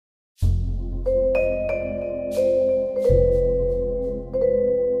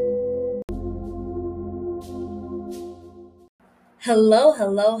Hello,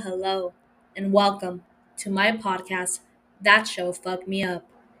 hello, hello, and welcome to my podcast, That Show Fucked Me Up.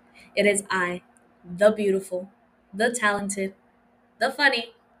 It is I, the beautiful, the talented, the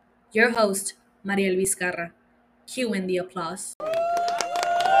funny, your host, Mariel Vizcarra. Cue in the applause.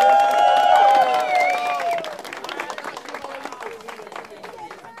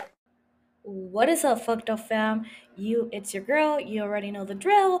 What is up, fucked up fam? It's your girl. You already know the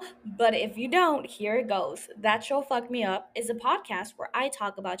drill. But if you don't, here it goes. That Show Fuck Me Up is a podcast where I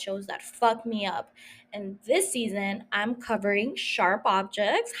talk about shows that fuck me up. And this season, I'm covering Sharp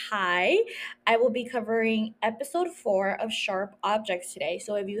Objects. Hi. I will be covering episode 4 of Sharp Objects today.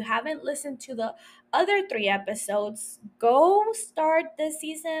 So if you haven't listened to the other 3 episodes, go start this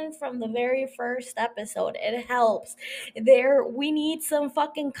season from the very first episode. It helps. We need some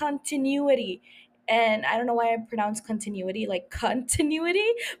fucking continuity. And I don't know why I pronounce continuity like continuity,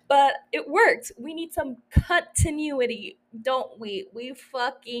 but it works. We need some continuity, don't we? We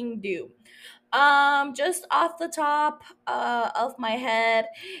fucking do. Just off the top of my head,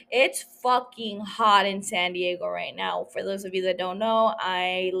 it's fucking hot in San Diego right now. For those of you that don't know,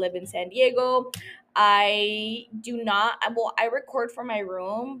 I live in San Diego. I record from my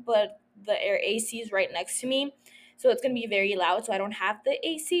room, but the air AC is right next to me. So it's going to be very loud. So I don't have the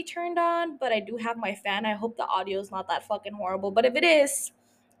AC turned on, but I do have my fan. I hope the audio is not that fucking horrible. But if it is,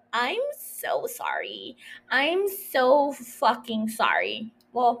 I'm so sorry. I'm so fucking sorry.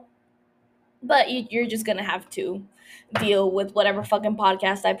 Well, but you're just gonna have to deal with whatever fucking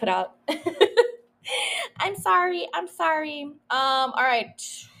podcast I put out. I'm sorry. I'm sorry. All right.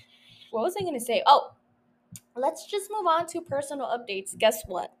 What was I gonna say? Oh, let's just move on to personal updates. Guess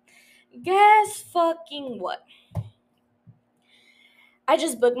what? Guess fucking what? I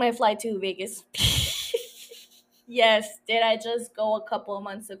just booked my flight to Vegas. Yes, did I just go a couple of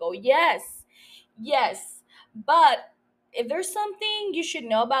months ago? Yes. Yes. But if there's something you should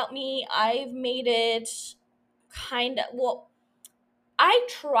know about me, I've made it kind of well I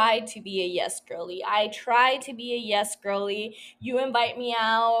try to be a yes girly. I try to be a yes girly. You invite me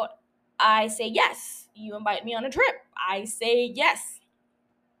out, I say yes. You invite me on a trip, I say yes.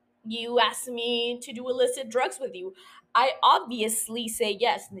 You ask me to do illicit drugs with you, I obviously say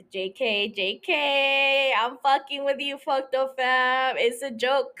yes. JK, JK, I'm fucking with you, fucked up fam. It's a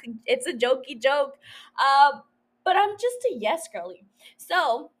joke. It's a jokey joke. Um, but I'm just a yes girly.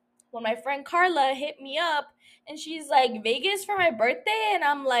 So when my friend Carla hit me up and she's like, Vegas for my birthday, and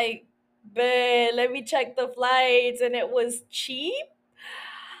I'm like, but let me check the flights, and it was cheap.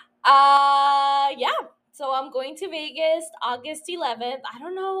 Yeah. So I'm going to Vegas August 11th. I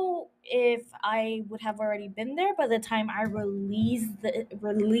don't know if I would have already been there by the time I release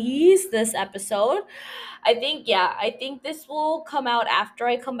this episode. I think this will come out after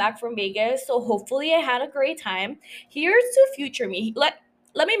I come back from Vegas. So hopefully I had a great time. Here's to future me. Let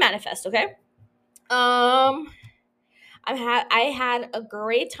me manifest, okay? Um I had a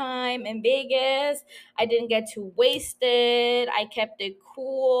great time in Vegas. I didn't get too wasted. I kept it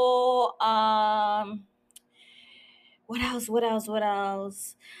cool. What else? What else? What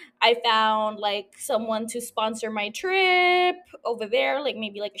else? I found like someone to sponsor my trip over there, like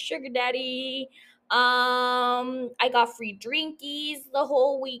maybe like a sugar daddy. I got free drinkies the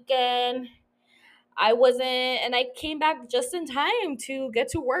whole weekend. I wasn't, and I came back just in time to get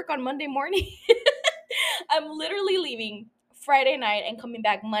to work on Monday morning. I'm literally leaving Friday night and coming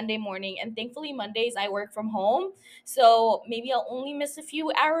back Monday morning. And thankfully, Mondays I work from home. So maybe I'll only miss a few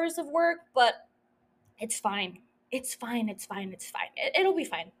hours of work, but it's fine. It's fine. It's fine. It's fine. It'll be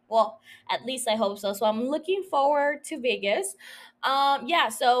fine. Well, at least I hope so. So I'm looking forward to Vegas. Yeah.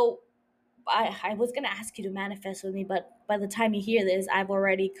 So I was gonna ask you to manifest with me, but by the time you hear this, I've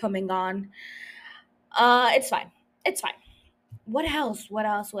already coming on. It's fine. It's fine. What else? What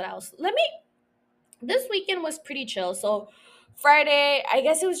else? What else? This weekend was pretty chill. So Friday, I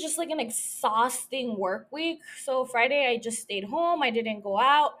guess it was just like an exhausting work week. So Friday, I just stayed home. I didn't go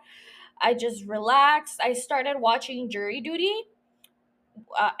out. I just relaxed. I started watching Jury Duty,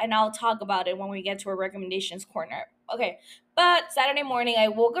 and I'll talk about it when we get to our recommendations corner. Okay, but Saturday morning, I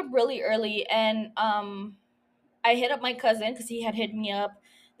woke up really early, and I hit up my cousin because he had hit me up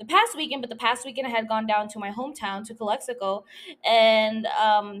the past weekend. But the past weekend, I had gone down to my hometown to Calexico, and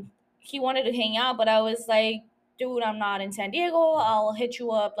he wanted to hang out, but I was like, dude, I'm not in San Diego. I'll hit you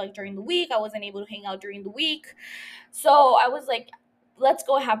up like during the week. I wasn't able to hang out during the week. So I was like, let's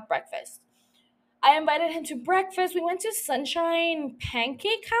go have breakfast. I invited him to breakfast. We went to Sunshine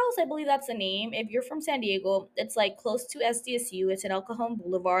Pancake House. I believe that's the name. If you're from San Diego, it's like close to SDSU. It's in El Cajon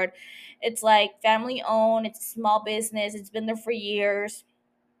Boulevard. It's like family owned. It's a small business. It's been there for years.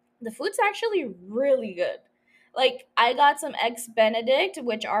 The food's actually really good. Like, I got some eggs Benedict,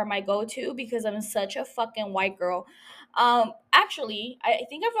 which are my go-to because I'm such a fucking white girl. Actually, I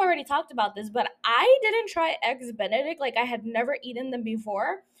think I've already talked about this, but I didn't try eggs Benedict. Like, I had never eaten them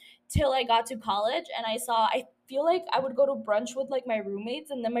before till I got to college, and I feel like I would go to brunch with like my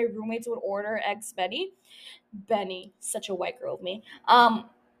roommates, and then my roommates would order eggs Benny, such a white girl of me.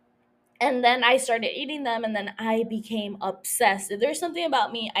 And then I started eating them, and then I became obsessed. If there's something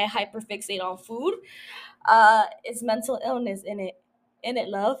about me, I hyperfixate on food. It's mental illness in it,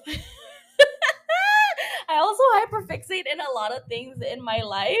 love. I also hyperfixate in a lot of things in my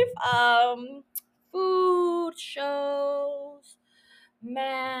life. Food, shows,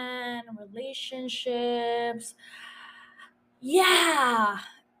 man, relationships. Yeah,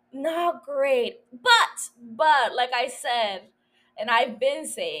 not great. But like I said, and I've been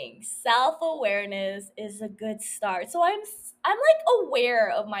saying, self-awareness is a good start. So I'm like aware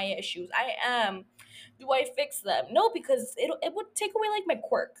of my issues. I am. Do I fix them? No, because it would take away like my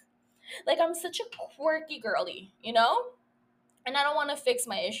quirk. Like, I'm such a quirky girly, you know? And I don't want to fix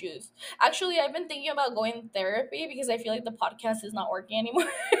my issues. Actually, I've been thinking about going therapy because I feel like the podcast is not working anymore.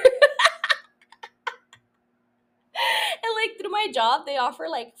 And like through my job, they offer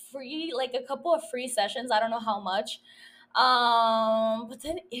like free, like a couple of free sessions. I don't know how much. But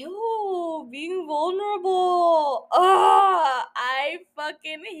then, ew, being vulnerable. Oh, I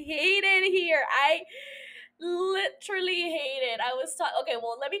fucking hate it here. I literally hate it. I was taught. Okay,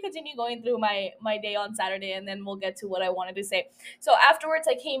 well, let me continue going through my day on Saturday, and then we'll get to what I wanted to say. So afterwards,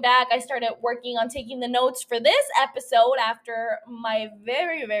 I came back. I started working on taking the notes for this episode after my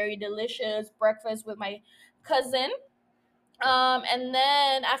very very delicious breakfast with my cousin. And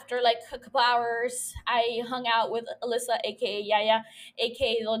then after like a couple hours, I hung out with Alyssa, aka Yaya,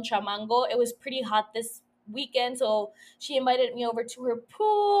 aka Don Chamango. It was pretty hot this weekend, so she invited me over to her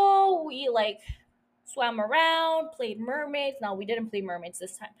pool. We like swam around, played mermaids. No, we didn't play mermaids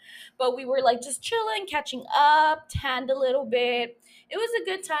this time, but we were like just chilling, catching up, tanned a little bit. It was a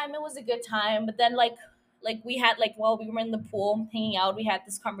good time. It was a good time. But then like we had like while we were in the pool hanging out, we had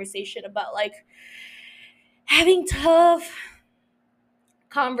this conversation about like having tough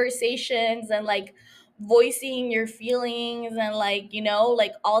conversations and like voicing your feelings and like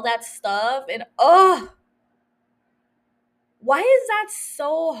like all that stuff. And oh, why is that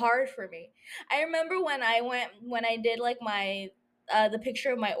so hard for me? I remember when I did like my the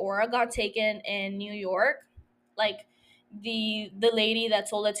picture of my aura got taken in New York. Like, the lady that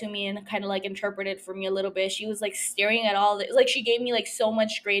sold it to me and kind of like interpreted for me a little bit, she was like staring at all like she gave me like so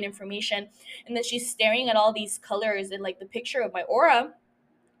much great information, and then she's staring at all these colors in like the picture of my aura.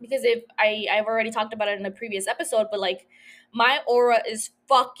 Because if I've already talked about it in a previous episode, but like my aura is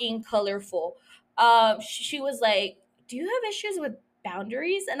fucking colorful. She was like, "Do you have issues with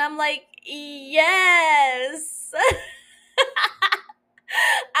boundaries?" And I'm like, "Yes."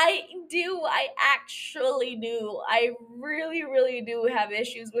 I do. I actually do. I really, really do have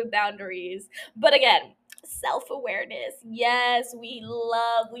issues with boundaries. But again, self awareness. Yes, we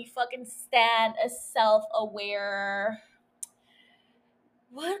fucking stand a self aware.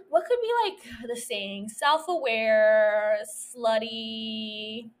 What could be like the saying? Self aware,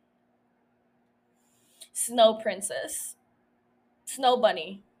 slutty, snow princess, snow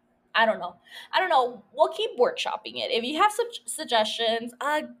bunny. I don't know. I don't know. We'll keep workshopping it. If you have some suggestions,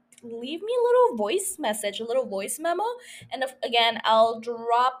 leave me a little voice message, a little voice memo, and if, again, I'll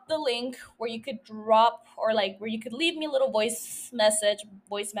drop the link where you could drop or like where you could leave me a little voice message,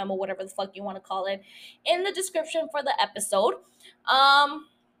 voice memo, whatever the fuck you want to call it, in the description for the episode. Um,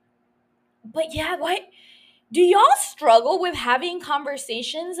 but yeah, why? Do y'all struggle with having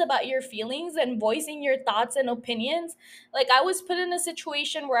conversations about your feelings and voicing your thoughts and opinions? Like, I was put in a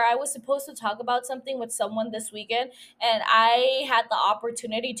situation where I was supposed to talk about something with someone this weekend, and I had the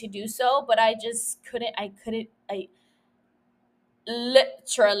opportunity to do so, but I just couldn't. I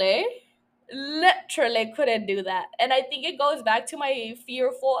literally literally couldn't do that. And I think it goes back to my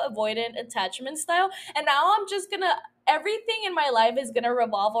fearful avoidant attachment style. And now I'm just gonna everything in my life is gonna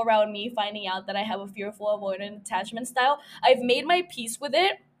revolve around me finding out that I have a fearful avoidant attachment style. I've made my peace with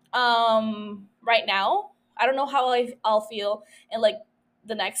it right now. I don't know how I'll feel in like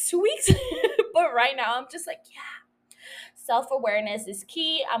the next 2 weeks. But right now I'm just like, yeah, self-awareness is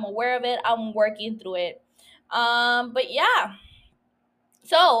key. I'm aware of it. I'm working through it. But yeah,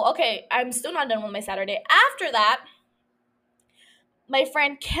 so, okay, I'm still not done with my Saturday. After that, my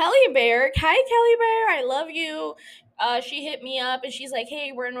friend Kelly Bear, hi Kelly Bear, I love you. She hit me up and she's like,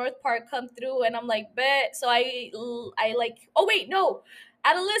 "Hey, we're in North Park, come through." And I'm like, "Bet." So I like, oh wait, no,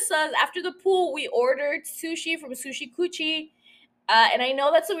 at Alyssa's after the pool, we ordered sushi from Sushi Kuchi. And I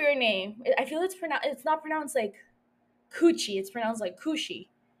know that's a weird name. I feel it's not pronounced like coochie. It's pronounced like coochie.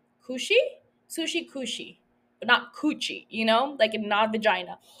 Coochie? Sushi coochie. But not coochie, you know? Like not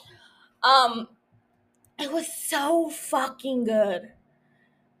vagina. Um, it was so fucking good.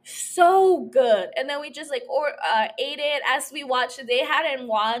 So good. And then we just like ate it as we watched it. They hadn't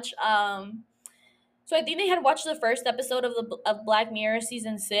watched so I think they had watched the first episode of Black Mirror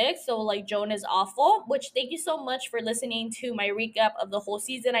season 6. So like Joan is awful. Which thank you so much for listening to my recap of the whole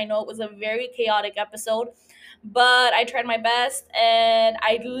season. I know it was a very chaotic episode, but I tried my best and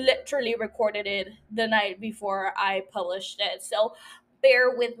I literally recorded it the night before I published it. So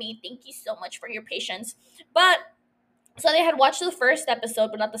bear with me. Thank you so much for your patience. But so they had watched the first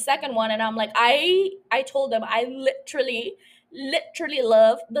episode but not the second one, and I'm like, I told them I literally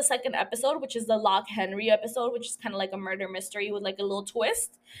love the second episode, which is the Lock Henry episode, which is kind of like a murder mystery with like a little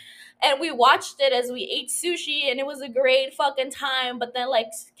twist. And we watched it as we ate sushi and it was a great fucking time. But then like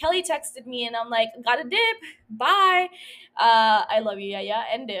Kelly texted me and I'm like, gotta dip, bye. I love you, yeah,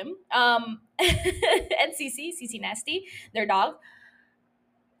 and Dim. And Cece Nasty, their dog.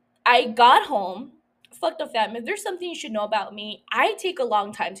 I got home. Fuck the fam. If there's something you should know about me, I take a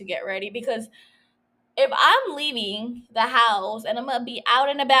long time to get ready because if I'm leaving the house and I'm gonna be out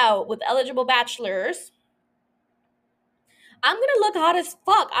and about with eligible bachelors, I'm gonna look hot as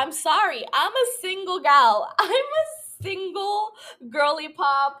fuck. I'm sorry. I'm a single gal. I'm a single girly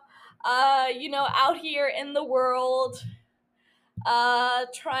pop, out here in the world,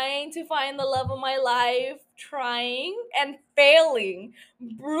 trying to find the love of my life, trying and failing,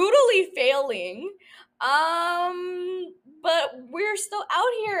 brutally failing. But we're still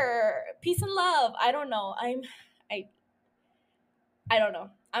out here. Peace and love. I don't know. I I don't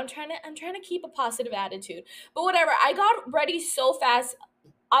know. I'm trying to keep a positive attitude. But whatever. I got ready so fast.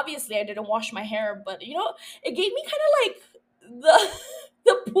 Obviously I didn't wash my hair, but it gave me kind of like the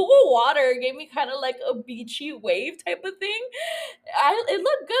the pool water gave me kind of like a beachy wave type of thing. It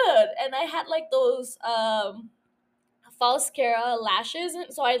looked good, and I had like those false Cara lashes,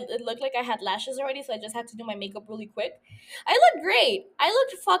 and so it looked like I had lashes already, so I just had to do my makeup really quick. I looked great. I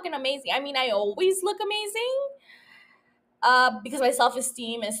looked fucking amazing. I mean, I always look amazing because my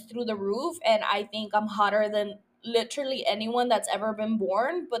self-esteem is through the roof, and I think I'm hotter than literally anyone that's ever been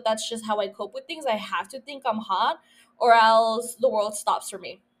born. But that's just how I cope with things. I have to think I'm hot, or else the world stops for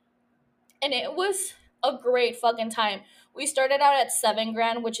me. And it was a great fucking time. We started out at 7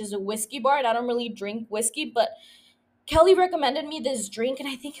 Grand, which is a whiskey bar, and I don't really drink whiskey, but Kelly recommended me this drink, and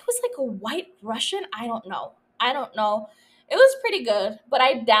I think it was like a white Russian. I don't know. I don't know. It was pretty good, but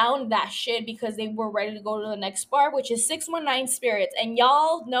I downed that shit because they were ready to go to the next bar, which is 619 Spirits. And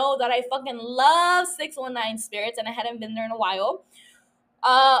y'all know that I fucking love 619 Spirits, and I hadn't been there in a while.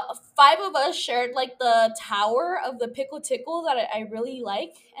 Five of us shared like the tower of the pickle tickle that I really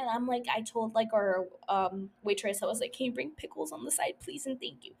like, and I'm like, I told like our waitress, I was like, can you bring pickles on the side, please, and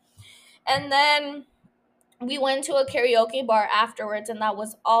thank you. And then we went to a karaoke bar afterwards, and that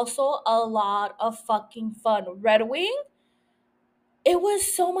was also a lot of fucking fun. Red Wing, it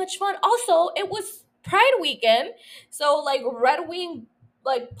was so much fun. Also, it was Pride weekend, so like Red Wing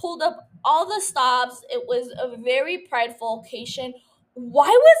like pulled up all the stops. It was a very prideful occasion. Why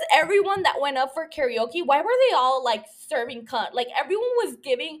was everyone that went up for karaoke? Why were they all like serving cunt? Like everyone was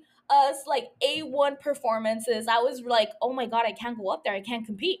giving us like A1 performances. I was like, oh my god, I can't go up there. I can't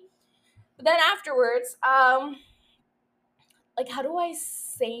compete. But then afterwards, like how do I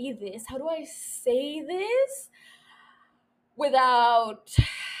say this? How do I say this without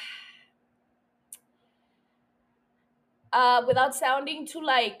without sounding too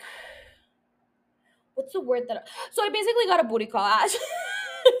like what's the word that so I basically got a booty call, Ash.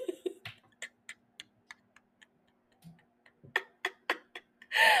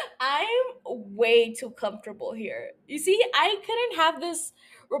 I'm way too comfortable here. You see, I couldn't have this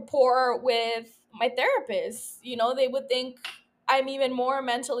rapport with my therapist. They would think I'm even more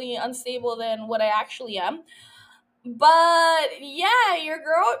mentally unstable than what I actually am. But yeah, your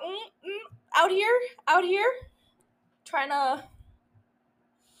girl out here, trying to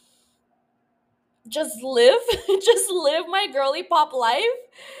just live, just live my girly pop life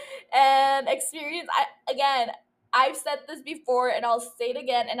and experience. I've said this before, and I'll say it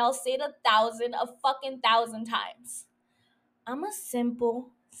again, and I'll say it a fucking thousand times. I'm a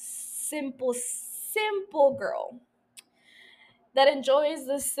simple girl that enjoys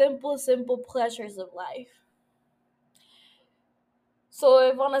the simple pleasures of life. So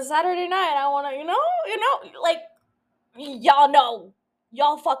if on a Saturday night I want to, like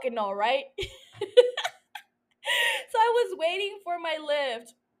y'all fucking know, right? So I was waiting for my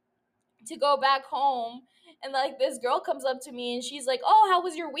lift to go back home, And like this girl comes up to me and she's like, "Oh, how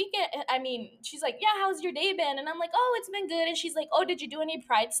was your weekend?" I mean, she's like, "Yeah, how's your day been?" And I'm like, "Oh, it's been good." And she's like, "Oh, did you do any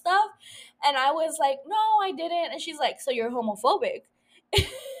pride stuff?" And I was like, "No, I didn't." And she's like, "So you're homophobic?"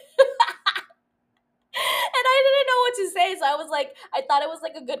 And I didn't know what to say. So I was like, I thought it was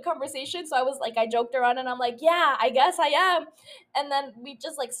like a good conversation. So I was like, I joked around and I'm like, "Yeah, I guess I am." And then we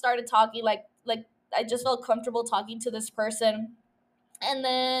just like started talking, like I just felt comfortable talking to this person. And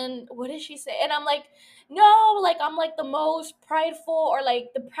then what did she say? And I'm like, "No, like I'm like the most prideful or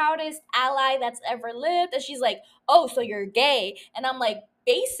like the proudest ally that's ever lived." And she's like, "Oh, so you're gay?" And I'm like,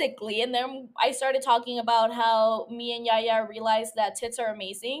 "Basically." And then I started talking about how me and Yaya realized that tits are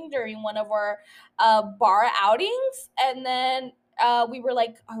amazing during one of our bar outings. And then we were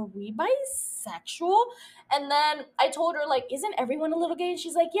like, "Are we bisexual?" And then I told her, like, "Isn't everyone a little gay?" And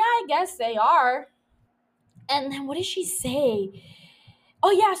she's like, "Yeah, I guess they are." And then what did she say? Oh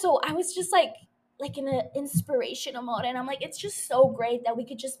yeah, so I was just like in an inspirational mode, and I'm like, it's just so great that we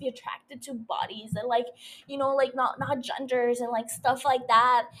could just be attracted to bodies and like, like not genders and like stuff like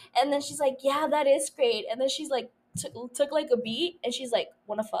that. And then she's like, "Yeah, that is great." And then she's like took like a beat and she's like,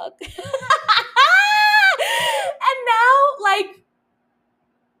 "Wanna fuck?" And now like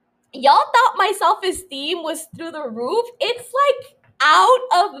y'all thought my self-esteem was through the roof. It's like out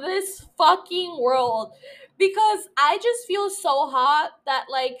of this fucking world because I just feel so hot that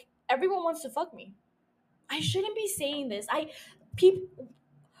like everyone wants to fuck me. I shouldn't be saying this. People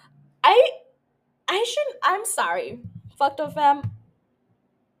I I shouldn't. I'm sorry. Fucked up fam.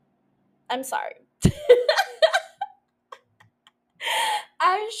 I'm sorry.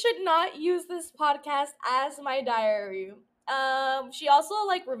 I should not use this podcast as my diary. She also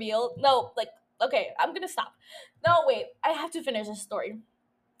like revealed no, like okay, I'm gonna stop. No, wait, I have to finish this story.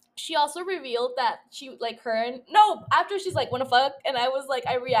 She also revealed that she like her and no after she's like, "Wanna fuck?" And I was like,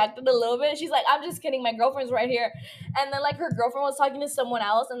 I reacted a little bit. She's like, "I'm just kidding, my girlfriend's right here." And then like her girlfriend was talking to someone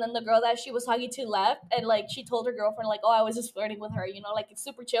else, and then the girl that she was talking to left, and like she told her girlfriend like, "Oh, I was just flirting with her, like it's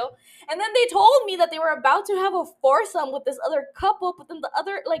super chill." And then they told me that they were about to have a foursome with this other couple, but then the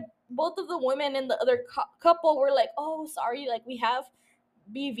other like both of the women in the other couple were like, "Oh, sorry, like we have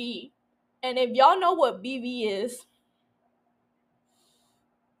BV." And if y'all know what BV is,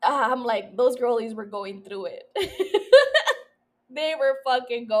 I'm like, those girlies were going through it. They were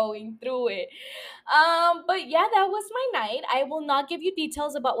fucking going through it. But yeah, that was my night. I will not give you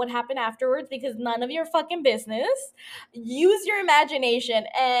details about what happened afterwards because none of your fucking business. Use your imagination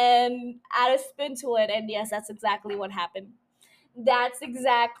and add a spin to it. And yes, that's exactly what happened. That's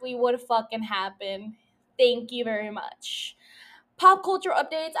exactly what fucking happened. Thank you very much. Pop culture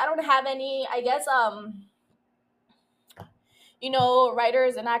updates. I don't have any. I guess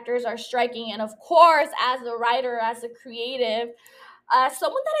writers and actors are striking. And of course, as a writer, as a creative,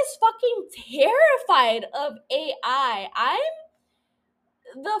 someone that is fucking terrified of AI.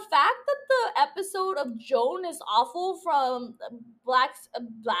 The fact that the episode of Joan is awful from Black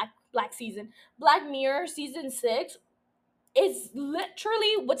season, Black Mirror season 6, is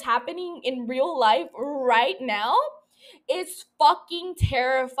literally what's happening in real life right now. It's fucking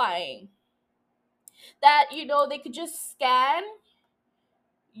terrifying. That they could just scan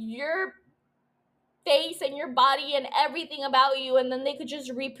your face and your body and everything about you, and then they could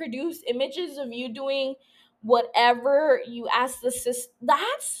just reproduce images of you doing whatever you ask the system.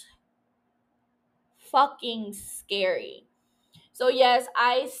 That's fucking scary. So yes,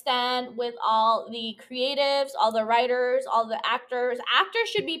 I stand with all the creatives, all the writers, all the actors. Actors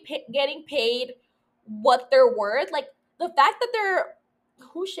should be getting paid what they're worth. Like the fact that they're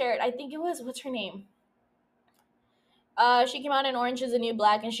who shared, I think it was, what's her name, she came out in Orange is the New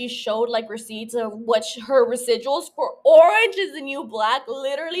Black, and she showed like receipts of what her residuals for Orange is the New Black,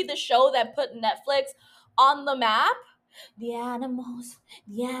 literally the show that put Netflix on the map. The animals,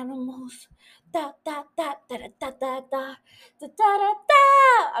 the animals, da da da da da da da da da da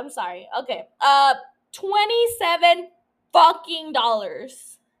da. I'm sorry. Okay. 27 fucking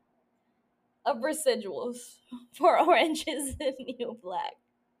dollars of residuals for Orange is the New Black.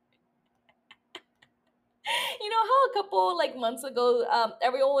 You know how a couple like months ago,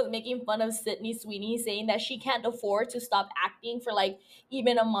 everyone was making fun of Sydney Sweeney, saying that she can't afford to stop acting for like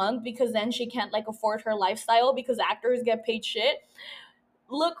even a month because then she can't like afford her lifestyle because actors get paid shit.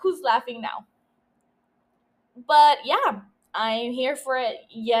 Look who's laughing now. But yeah, I'm here for it.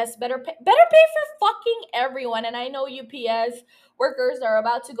 Yes, better pay for fucking everyone. And I know UPS workers are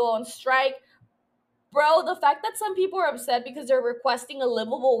about to go on strike. Bro, the fact that some people are upset because they're requesting a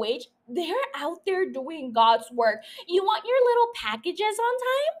livable wage, they're out there doing God's work. You want your little packages on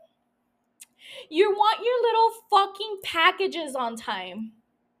time? You want your little fucking packages on time.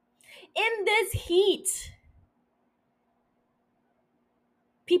 In this heat.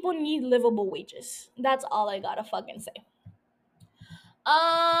 people need livable wages. That's all I gotta fucking say.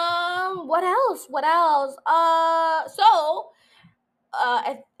 What else? What else?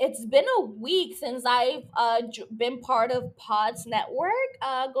 It's been a week since I've been part of Pods Network.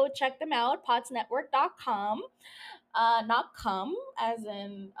 Go check them out, podsnetwork.com. Not cum as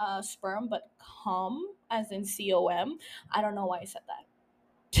in sperm, but cum as in com. I don't know why I said that.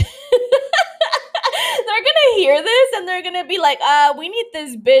 They're gonna hear this and they're gonna be like, we need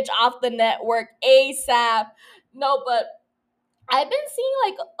this bitch off the network ASAP. No, but I've been seeing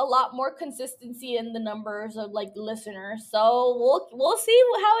like a lot more consistency in the numbers of like listeners. So we'll see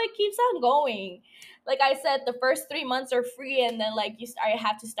how it keeps on going. Like I said, the first 3 months are free, and then like I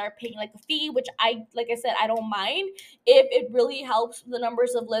have to start paying like a fee, which I like I said I don't mind if it really helps the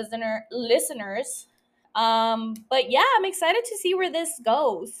numbers of listeners. But yeah, I'm excited to see where this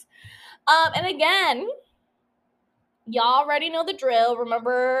goes. And again, y'all already know the drill.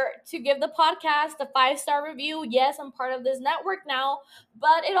 Remember to give the podcast a 5-star review. Yes, I'm part of this network now,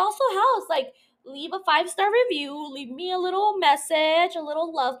 but it also helps. Like, leave a 5-star review, leave me a little message, a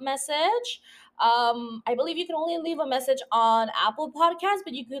little love message. I believe you can only leave a message on Apple Podcasts,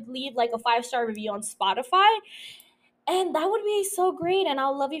 but you could leave like a 5-star review on Spotify. And that would be so great. And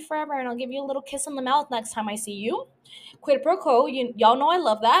I'll love you forever. And I'll give you a little kiss on the mouth next time I see you. Quid pro quo. Y'all know I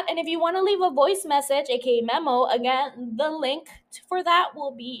love that. And if you want to leave a voice message, aka memo, again, the link for that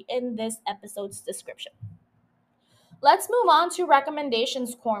will be in this episode's description. Let's move on to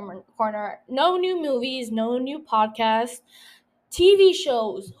recommendations corner. No new movies, no new podcasts, TV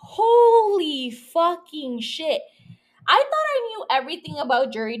shows. Holy fucking shit. I thought I knew everything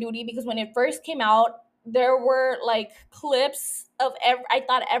about jury duty because when it first came out, there were like clips of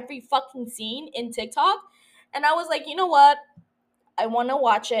every fucking scene in TikTok. And I was like, you know what? I want to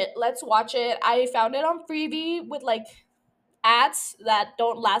watch it. Let's watch it. I found it on Freevee with like ads that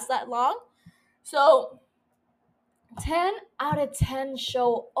don't last that long. So 10 out of 10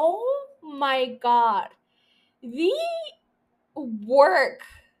 show. Oh my God. The work,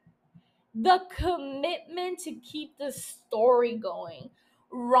 the commitment to keep the story going.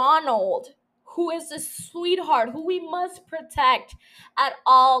 Ronald, who is a sweetheart, who we must protect at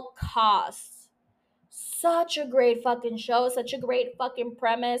all costs. Such a great fucking show, such a great fucking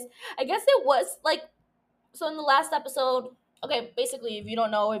premise. I guess it was like, so in the last episode, okay, basically, if you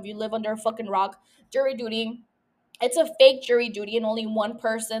don't know, if you live under a fucking rock, jury duty, it's a fake jury duty, and only one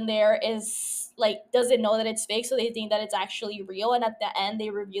person there is like doesn't know that it's fake, so they think that it's actually real, and at the end they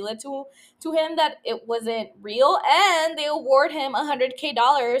reveal it to him that it wasn't real, and they award him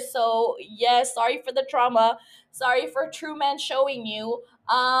 $100K. So yes, sorry for the trauma, sorry for True Man showing you.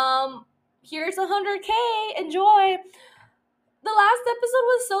 Here's $100K, enjoy. The last episode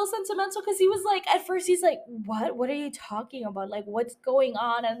was so sentimental because he was like, at first he's like, what are you talking about, like what's going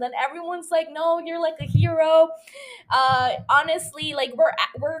on, and then everyone's like, no, you're like a hero. Honestly, like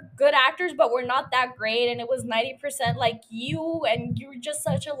we're good actors, but we're not that great, and it was 90% like you, and you're just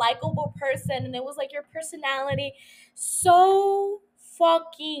such a likable person, and it was like your personality. So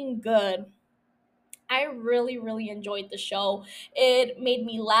fucking good. I really, really enjoyed the show. It made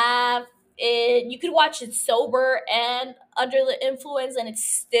me laugh. You could watch it sober and under the influence, and it's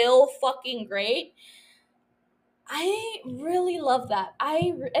still fucking great. I really love that.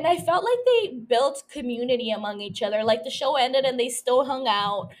 And I felt like they built community among each other. Like the show ended and they still hung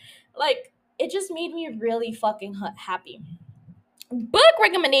out. Like it just made me really fucking happy. Book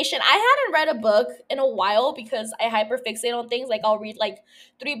recommendation. I hadn't read a book in a while because I hyperfixate on things. Like I'll read like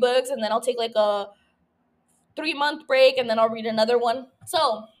 3 books and then I'll take like a 3-month break and then I'll read another one.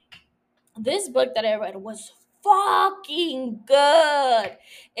 So this book that I read was fucking good.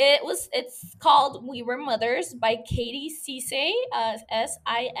 It's called We Were Mothers by Katie Sise, Sise.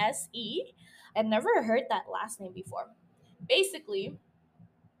 I've never heard that last name before. Basically,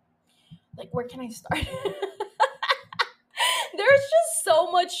 like where can I start? There's just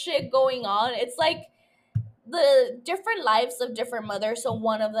so much shit going on. It's like the different lives of different mothers. So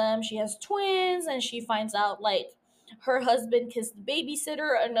one of them, she has twins and she finds out like her husband kissed the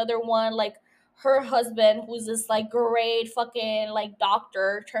babysitter. Another one, like her husband, who's this like great fucking like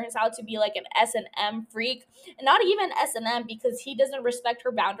doctor, turns out to be like an S&M freak. And not even S&M because he doesn't respect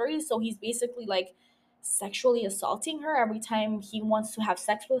her boundaries. So he's basically like sexually assaulting her every time he wants to have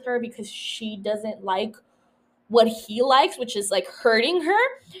sex with her because she doesn't like what he likes, which is like hurting her.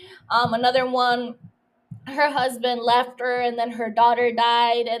 Another one, her husband left her and then her daughter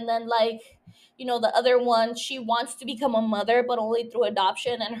died, and then like the other one, she wants to become a mother but only through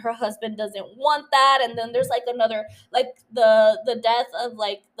adoption, and her husband doesn't want that. And then there's like another, like the death of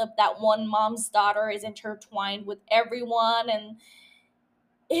like that one mom's daughter is intertwined with everyone, and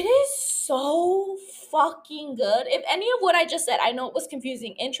It is so fucking good. If any of what I just said, I know it was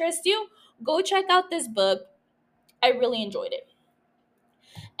confusing, interests you, go check out this book. I really enjoyed it.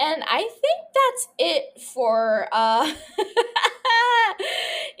 And I think that's it for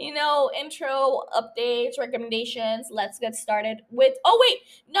intro updates, recommendations. Let's get started with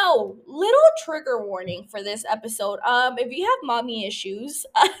no, little trigger warning for this episode. If you have mommy issues,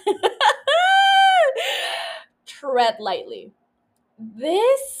 tread lightly.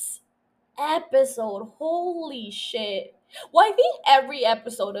 This episode, holy shit. Well, I think every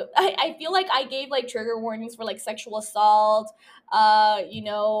episode I feel like I gave like trigger warnings for like sexual assault, you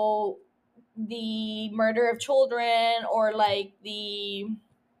know, the murder of children, or like the,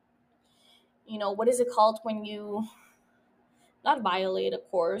 what is it called when you not violate a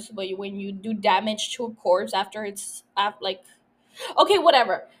corpse, but when you do damage to a corpse after it's like, okay,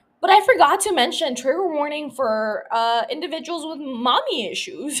 whatever. But I forgot to mention trigger warning for individuals with mommy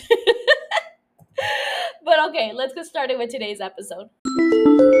issues. But okay, let's get started with today's episode.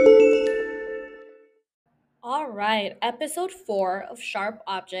 All right, episode 4 of Sharp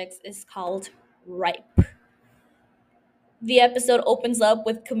Objects is called Ripe. The episode opens up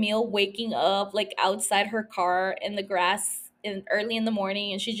with Camille waking up like outside her car in the grass early in the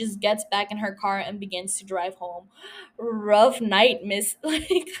morning, and she just gets back in her car and begins to drive home. Rough night, Miss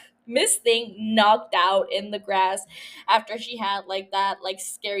like Miss Thing knocked out in the grass after she had like that like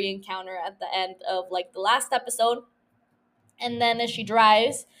scary encounter at the end of like the last episode. And then as she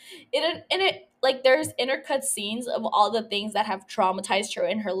drives, it like there's intercut scenes of all the things that have traumatized her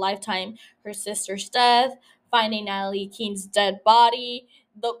in her lifetime: her sister's death, finding Natalie Keene's dead body,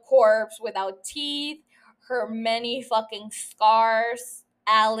 the corpse without teeth, her many fucking scars,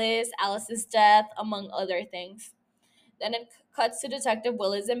 Alice's death, among other things. Then it cuts to Detective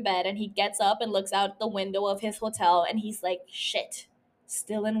Willis in bed, and he gets up and looks out the window of his hotel, and he's like, shit,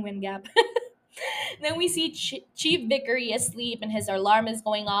 still in Wind Gap. Then we see Chief Vickery asleep, and his alarm is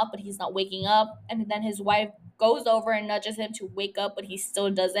going off, but he's not waking up. And then his wife goes over and nudges him to wake up, but he still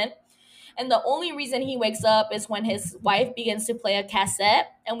doesn't. And the only reason he wakes up is when his wife begins to play a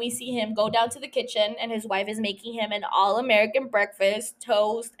cassette, and we see him go down to the kitchen, and his wife is making him an all American breakfast: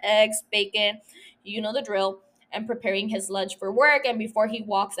 toast, eggs, bacon, you know the drill, and preparing his lunch for work. And before he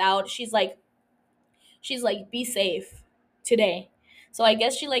walks out, she's like, be safe today. So I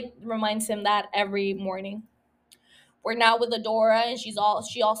guess she like reminds him that every morning. We're now with Adora, and she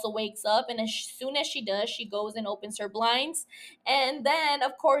also wakes up, and as soon as she does, she goes and opens her blinds, and then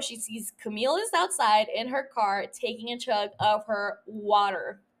of course she sees Camille is outside in her car taking a chug of her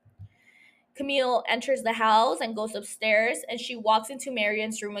water. Camille enters the house and goes upstairs, and she walks into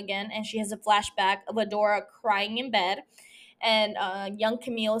Marion's room again, and she has a flashback of Adora crying in bed, and young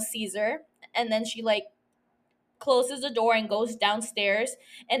Camille sees her, and then she like closes the door and goes downstairs,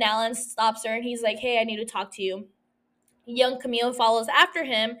 and Alan stops her, and he's like, hey, I need to talk to you. Young Camille follows after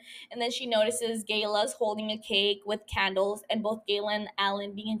him, and then she notices Gayla's holding a cake with candles, and both Gayla and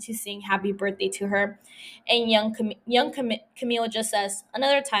Alan begin to sing happy birthday to her. And Camille just says,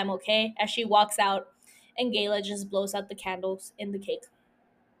 another time, okay, as she walks out, and Gayla just blows out the candles in the cake.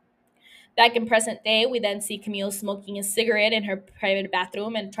 Back in present day, we then see Camille smoking a cigarette in her private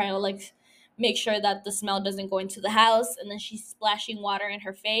bathroom and trying to like make sure that the smell doesn't go into the house. And then she's splashing water in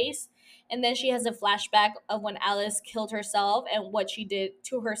her face. And then she has a flashback of when Alice killed herself and what she did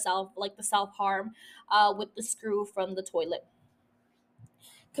to herself, like the self harm with the screw from the toilet.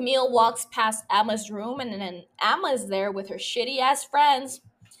 Camille walks past Emma's room, and then Emma is there with her shitty ass friends,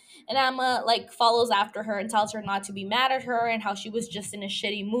 and Emma like follows after her and tells her not to be mad at her and how she was just in a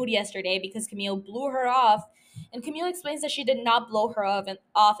shitty mood yesterday because Camille blew her off. And Camille explains that she did not blow her off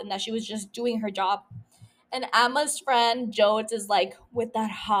and that she was just doing her job. And Emma's friend Jodes is like, with that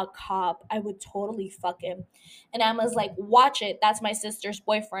hot cop, I would totally fuck him. And Emma's like, watch it, that's my sister's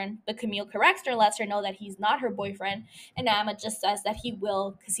boyfriend. But Camille corrects her and lets her know that he's not her boyfriend. And Emma just says that he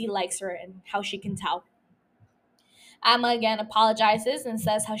will because he likes her and how she can tell. Emma again apologizes and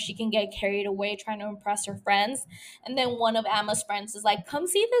says how she can get carried away trying to impress her friends. And then one of Emma's friends is like, come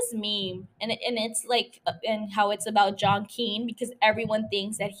see this meme. And it's like, and how it's about John Keene because everyone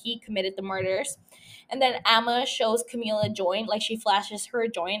thinks that he committed the murders. And then Emma shows Camille a joint, like she flashes her a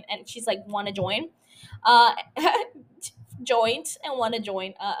joint and she's like, want to join? Uh, joint and want to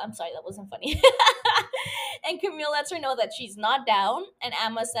join. I'm sorry, that wasn't funny. And Camille lets her know that she's not down, and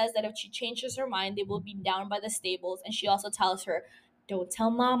Emma says that if she changes her mind, they will be down by the stables. And she also tells her, "Don't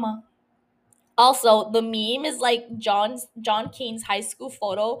tell Mama." Also, the meme is like John Keene's high school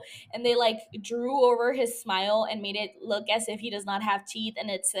photo, and they like drew over his smile and made it look as if he does not have teeth,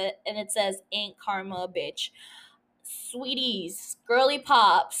 and it says "Ain't karma a bitch." Sweeties, girly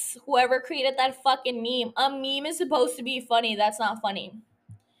pops, whoever created that fucking meme. A meme is supposed to be funny. That's not funny.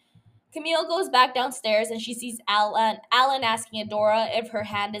 Camille goes back downstairs and she sees Alan asking Adora if her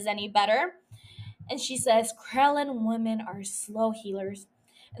hand is any better. And she says, Krellin women are slow healers.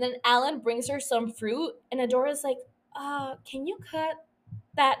 And then Alan brings her some fruit, and Adora's like, can you cut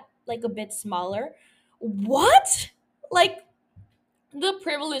that like a bit smaller? What? Like, the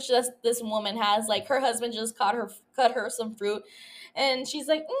privilege that this woman has. Like, her husband just cut her some fruit, and she's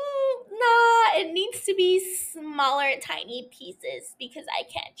like, nah, it needs to be smaller, tiny pieces because I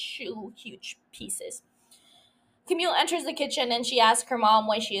can't chew huge pieces. Camille enters the kitchen and she asks her mom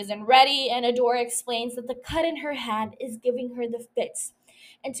why she isn't ready, and Adora explains that the cut in her hand is giving her the fits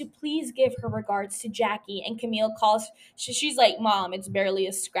and to please give her regards to Jackie. And Camille calls, she's like, Mom, it's barely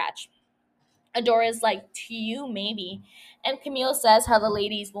a scratch. Adora's like, to you, maybe. And Camille says how the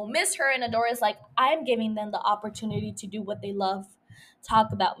ladies will miss her, and Adora's like, I'm giving them the opportunity to do what they love.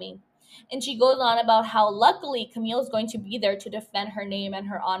 Talk about me. And she goes on about how luckily Camille's going to be there to defend her name and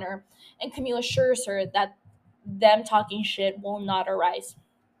her honor. And Camille assures her that them talking shit will not arise.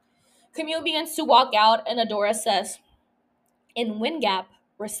 Camille begins to walk out, and Adora says, in Wingap,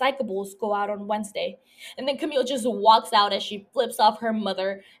 recyclables go out on Wednesday. And then Camille just walks out as she flips off her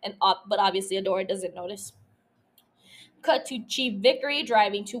mother, but obviously Adora doesn't notice. Cut to Chief Vickery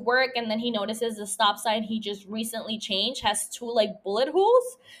driving to work, and then he notices the stop sign he just recently changed has two like bullet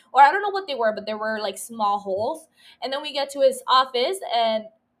holes, or I don't know what they were, but they were like small holes. And then we get to his office, and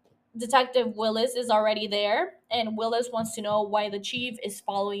Detective Willis is already there, and Willis wants to know why the chief is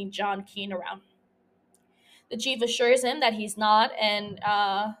following John Keene around. The chief assures him that he's not, and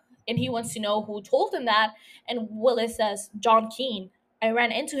he wants to know who told him that. And Willis says, John Keene. I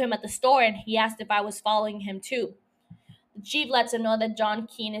ran into him at the store, and he asked if I was following him too. The chief lets him know that John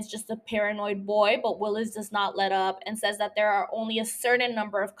Keene is just a paranoid boy, but Willis does not let up and says that there are only a certain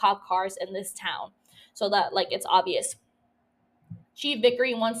number of cop cars in this town, so that like it's obvious. Chief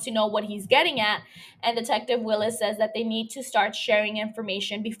Vickery wants to know what he's getting at, and Detective Willis says that they need to start sharing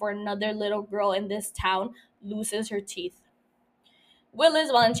information before another little girl in this town loses her teeth. Willis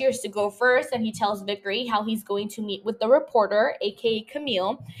volunteers to go first, and he tells Vickery how he's going to meet with the reporter, aka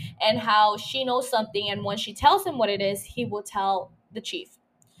Camille, and how she knows something, and when she tells him what it is, he will tell the chief.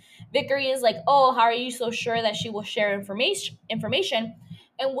 Vickery is like, "Oh, how are you so sure that she will share information?"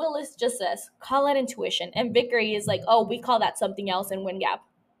 And Willis just says, "Call it intuition." And Vickery is like, "Oh, we call that something else in Wingap."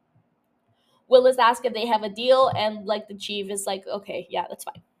 Willis asks if they have a deal, and like the chief is like, "Okay, yeah, that's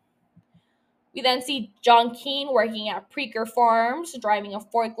fine." We then see John Keene working at Preaker Farms, driving a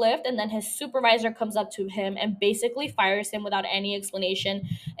forklift, and then his supervisor comes up to him and basically fires him without any explanation,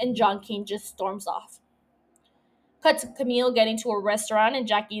 and John Keene just storms off. Cut to Camille getting to a restaurant, and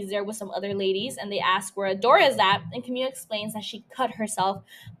Jackie's there with some other ladies, and they ask where Adora is at, and Camille explains that she cut herself,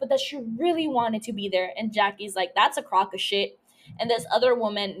 but that she really wanted to be there, and Jackie's like, that's a crock of shit. And this other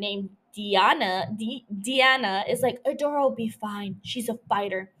woman named Deanna is like, Adora will be fine. She's a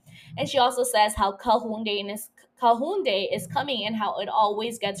fighter. And she also says how Calhoun Day is coming and how it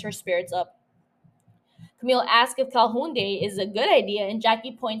always gets her spirits up. Camille asks if Calhoun Day is a good idea, and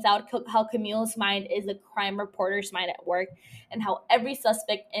Jackie points out how Camille's mind is a crime reporter's mind at work, and how every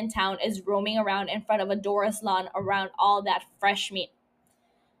suspect in town is roaming around in front of Adora's lawn around all that fresh meat.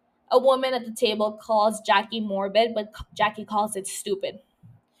 A woman at the table calls Jackie morbid, but Jackie calls it stupid.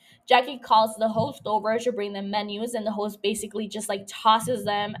 Jackie calls the host over to bring them menus, and the host basically just like tosses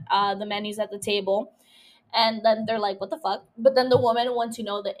them the menus at the table, and then they're like, what the fuck? But then the woman wants to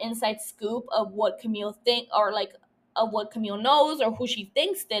know the inside scoop of what Camille think, or like of what Camille knows or who she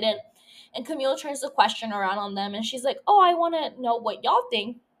thinks did it. And Camille turns the question around on them, and she's like, oh, I want to know what y'all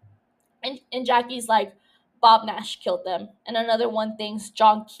think. And Jackie's like, Bob Nash killed them, and another one thinks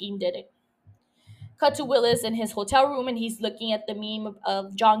John Keene did it. Cut to Willis in his hotel room, and he's looking at the meme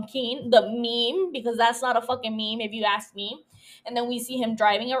of John Keene, the meme, because that's not a fucking meme if you ask me. And then we see him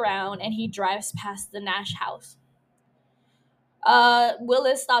driving around, and he drives past the Nash house.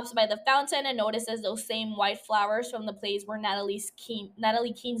 Willis stops by the fountain and notices those same white flowers from the place where Natalie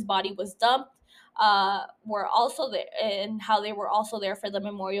Keene's body was dumped. Were also there, and how they were also there for the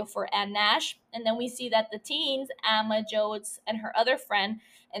memorial for Ann Nash. And then we see that the teens, Amma Jodes and her other friend,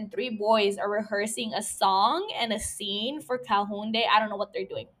 and three boys are rehearsing a song and a scene for Calhoun Day. I don't know what they're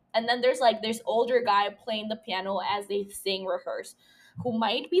doing. And then there's like this older guy playing the piano as they sing rehearse, who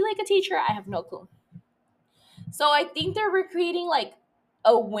might be like a teacher. I have no clue. So I think they're recreating like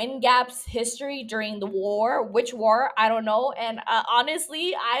a Wingap's history during the war. Which war? I don't know. And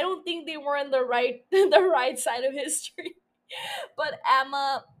honestly, I don't think they were in the right the right side of history. But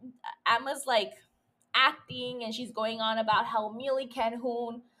Emma's like acting, and she's going on about how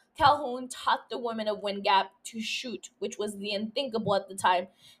Calhoun taught the women of Wind Gap to shoot, which was the unthinkable at the time,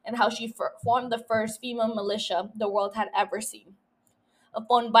 and how she formed the first female militia the world had ever seen. A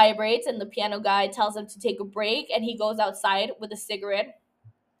phone vibrates, and the piano guy tells him to take a break, and he goes outside with a cigarette.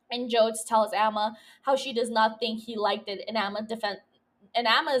 And Jodes tells Amma how she does not think he liked it, and Amma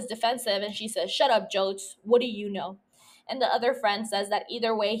is defensive, and she says, "Shut up, Jodes. What do you know?" And the other friend says that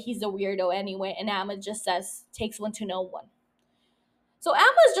either way, he's a weirdo anyway, and Amma just says, "Takes one to know one." So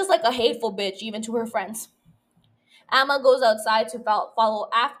Amma is just like a hateful bitch, even to her friends. Amma goes outside to follow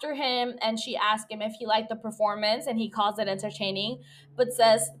after him, and she asks him if he liked the performance, and he calls it entertaining, but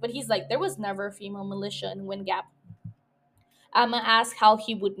he's like, there was never a female militia in Wind Gap. Amma asks how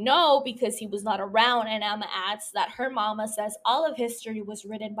he would know because he was not around, and Amma adds that her mama says all of history was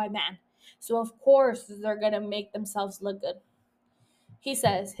written by man. So of course they're gonna make themselves look good. He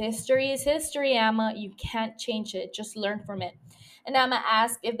says, "History is history, Amma. You can't change it. Just learn from it." And Amma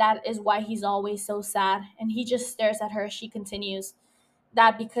asks if that is why he's always so sad, and he just stares at her as she continues,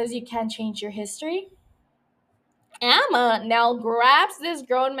 "That because you can't change your history?" Amma now grabs this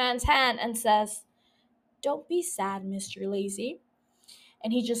grown man's hand and says, "Don't be sad, Mr. Lazy."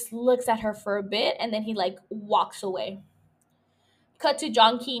 And he just looks at her for a bit, and then he like walks away. Cut to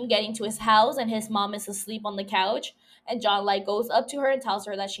John Keane getting to his house, and his mom is asleep on the couch, and John like goes up to her and tells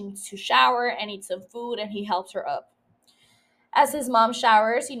her that she needs to shower and eat some food, and he helps her up. As his mom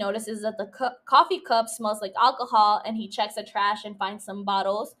showers, he notices that the coffee cup smells like alcohol, and he checks the trash and finds some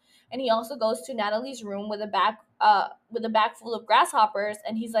bottles. And he also goes to Natalie's room with a bag full of grasshoppers,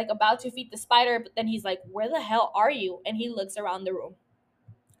 and he's like about to feed the spider, but then he's like, "Where the hell are you?" And he looks around the room.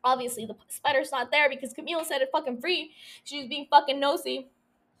 Obviously, the spider's not there because Camille set it fucking free. She was being fucking nosy.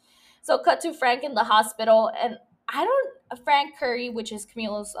 So, cut to Frank in the hospital, and I don't. Frank Curry, which is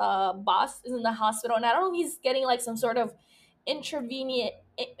Camille's boss, is in the hospital, and I don't know if he's getting like some sort of intravenous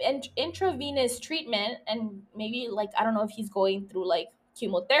intravenous treatment, and maybe like I don't know if he's going through like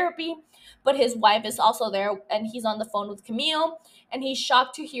chemotherapy. But his wife is also there, and he's on the phone with Camille, and he's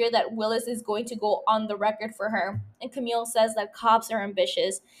shocked to hear that Willis is going to go on the record for her. And Camille says that cops are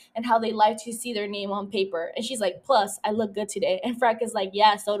ambitious and how they like to see their name on paper. And she's like, "Plus, I look good today." And Frank is like,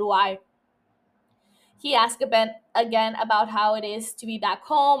 "Yeah, so do I." He asks again about how it is to be back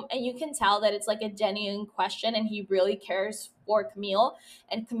home, and you can tell that it's like a genuine question, and he really cares for Camille.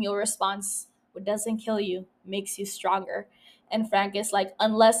 And Camille responds, "What doesn't kill you makes you stronger." And Frank is like,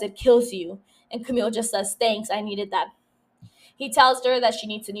 "Unless it kills you." And Camille just says, "Thanks, I needed that." He tells her that she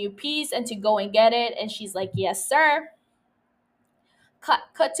needs a new piece and to go and get it, and she's like, "Yes, sir."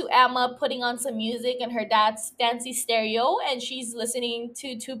 Cut to Emma putting on some music in her dad's fancy stereo, and she's listening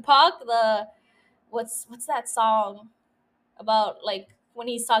to Tupac, the what's that song about, like when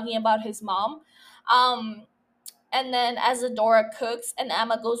he's talking about his mom. um and then as Adora cooks, and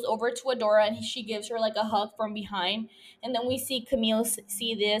Emma goes over to Adora, and she gives her like a hug from behind, and then we see Camille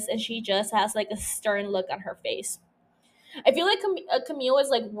see this, and she just has like a stern look on her face. I feel like Camille is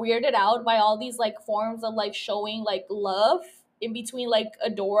like weirded out by all these like forms of like showing like love in between like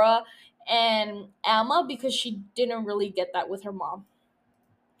Adora and Emma, because she didn't really get that with her mom.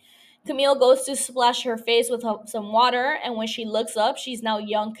 Camille goes to splash her face with some water, and when she looks up, she's now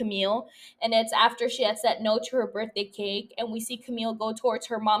young Camille. And it's after she had said no to her birthday cake, and we see Camille go towards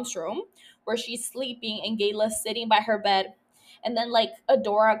her mom's room, where she's sleeping, and Gayla's sitting by her bed. And then like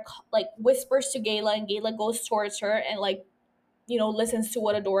Adora like whispers to Gayla, and Gayla goes towards her and like listens to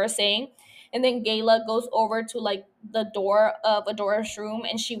what Adora's saying. And then Gayla goes over to like the door of Adora's room,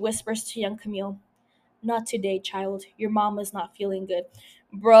 and she whispers to young Camille, "Not today, child. Your mom is not feeling good."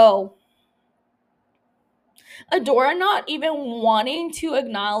 Bro, Adora not even wanting to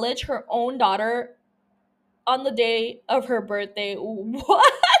acknowledge her own daughter on the day of her birthday.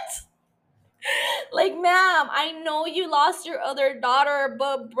 What? Like, ma'am, I know you lost your other daughter,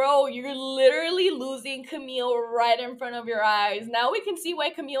 but bro, you're literally losing Camille right in front of your eyes. Now we can see why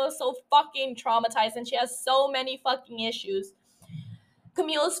Camille is so fucking traumatized, and she has so many fucking issues.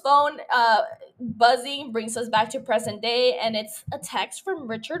 Camille's phone buzzing brings us back to present day, and it's a text from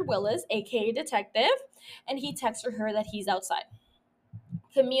Richard Willis, aka Detective, and he texted her that he's outside.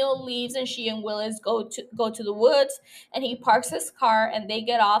 Camille leaves, and she and Willis go to the woods, and he parks his car, and they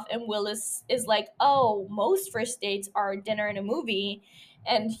get off, and Willis is like, "Oh, most first dates are dinner and a movie."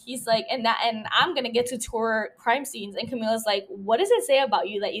 And he's like, and I'm gonna get to tour crime scenes. And Camilla's like, "What does it say about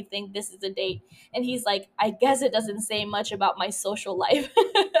you that you think this is a date?" And he's like, "I guess it doesn't say much about my social life."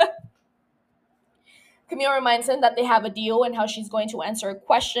 Camille reminds him that they have a deal, and how she's going to answer a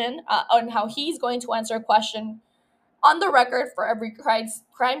question, on how he's going to answer a question on the record for every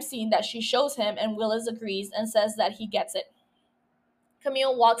crime scene that she shows him, and Willis agrees and says that he gets it.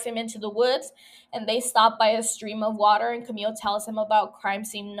 Camille walks him into the woods, and they stop by a stream of water, and Camille tells him about crime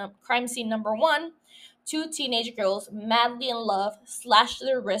scene number one. Two teenage girls, madly in love, slashed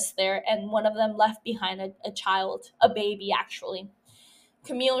their wrists there, and one of them left behind a child, a baby actually.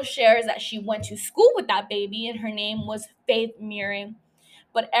 Camille shares that she went to school with that baby, and her name was Faith Murray,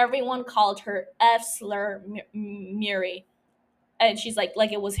 but everyone called her F. Slur Murray, and she's like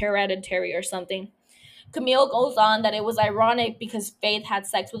it was hereditary or something. Camille goes on that it was ironic because Faith had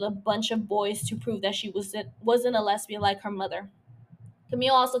sex with a bunch of boys to prove that she wasn't a lesbian like her mother.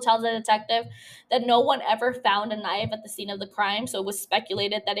 Camille also tells the detective that no one ever found a knife at the scene of the crime, so it was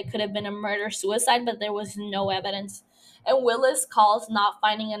speculated that it could have been a murder suicide, but there was no evidence. And Willis calls not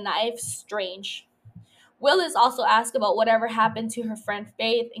finding a knife strange. Willis also asks about whatever happened to her friend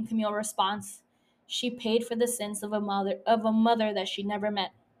Faith, and Camille responds, "She paid for the sins of a mother that she never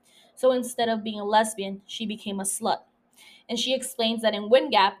met. So instead of being a lesbian, she became a slut." And she explains that in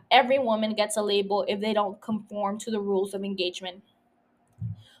Wind Gap, every woman gets a label if they don't conform to the rules of engagement.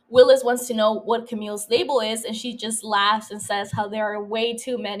 Willis wants to know what Camille's label is, and she just laughs and says how there are way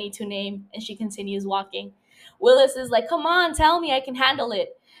too many to name, and she continues walking. Willis is like, "Come on, tell me, I can handle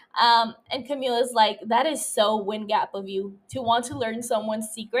it." And Camille is like, "That is so Wind Gap of you, to want to learn someone's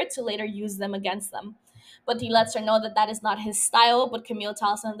secret to later use them against them." But he lets her know that that is not his style, but Camille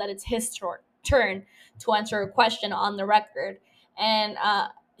tells him that it's his turn to answer a question on the record. And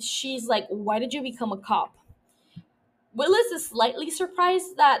she's like, "Why did you become a cop?" Willis is slightly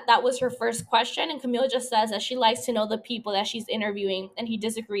surprised that that was her first question, and Camille just says that she likes to know the people that she's interviewing, and he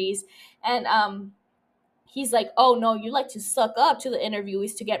disagrees. And he's like, "Oh no, you like to suck up to the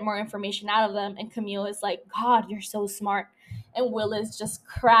interviewees to get more information out of them." And Camille is like, "God, you're so smart." And Willis just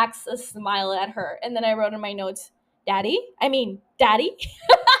cracks a smile at her. And then I wrote in my notes, "Daddy? I mean, Daddy?"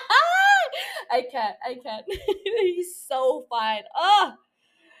 I can't. He's so fine. Oh,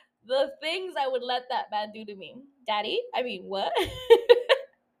 the things I would let that man do to me. "Daddy? I mean, what?"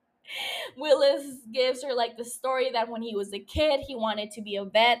 Willis gives her like the story that when he was a kid, he wanted to be a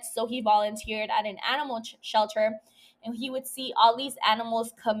vet, so he volunteered at an animal shelter, and he would see all these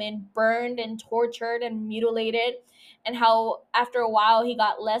animals come in burned and tortured and mutilated, and how after a while he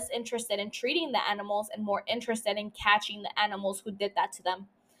got less interested in treating the animals and more interested in catching the animals who did that to them.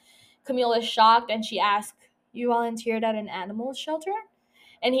 Camille is shocked and she asks, "You volunteered at an animal shelter?"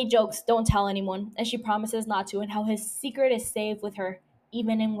 And he jokes, "Don't tell anyone," and she promises not to, and how his secret is safe with her,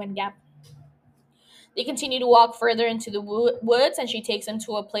 even in Wind Gap. They continue to walk further into the woods, and she takes him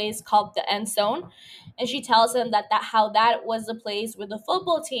to a place called the End Zone, and she tells him that how that was the place where the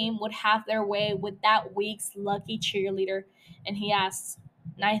football team would have their way with that week's lucky cheerleader. And he asks,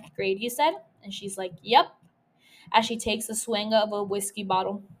 "Ninth grade, you said?" And she's like, "Yep," as she takes a swing of a whiskey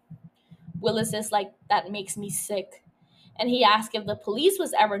bottle. Willis is like, "That makes me sick." And he asks if the police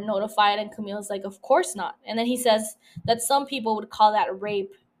was ever notified, and Camille's like, "Of course not." And then he says that some people would call that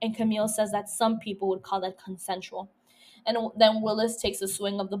rape, and Camille says that some people would call that consensual. And then Willis takes a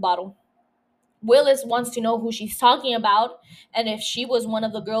swing of the bottle. Willis wants to know who she's talking about and if she was one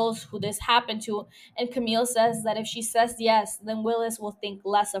of the girls who this happened to. And Camille says that if she says yes, then Willis will think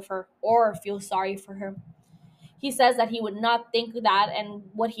less of her or feel sorry for her. He says that he would not think that, and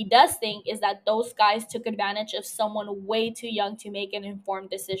what he does think is that those guys took advantage of someone way too young to make an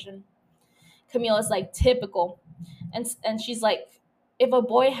informed decision. Camille is like, "Typical." And she's like, "If a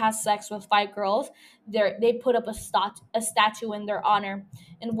boy has sex with five girls, they put up a statue in their honor."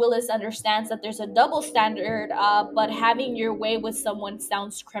 And Willis understands that there's a double standard, but having your way with someone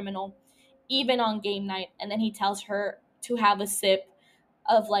sounds criminal, even on game night. And then he tells her to have a sip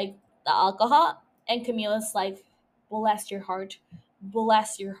of like the alcohol, and Camila's like, "Bless your heart,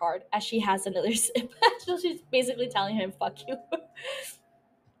 bless your heart," as she has another sip. So she's basically telling him, "Fuck you."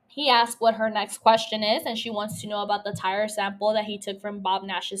 He asks what her next question is, and she wants to know about the tire sample that he took from Bob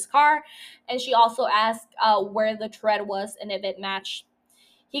Nash's car. And she also asks where the tread was and if it matched.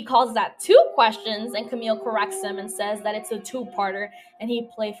 He calls that two questions, and Camille corrects him and says that it's a two-parter. And he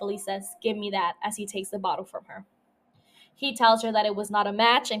playfully says, "Give me that," as he takes the bottle from her. He tells her that it was not a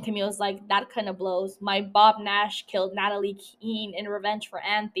match, and Camille's like, "That kind of blows. My Bob Nash killed Natalie Keene in revenge for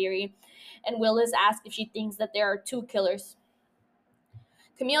Anne theory." And Willis asks if she thinks that there are two killers.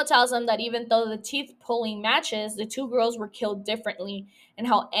 Camille tells him that even though the teeth pulling matches, the two girls were killed differently, and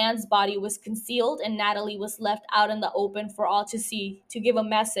how Anne's body was concealed and Natalie was left out in the open for all to see to give a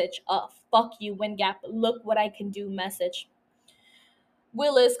message, a "fuck you, Wind Gap, look what I can do" message.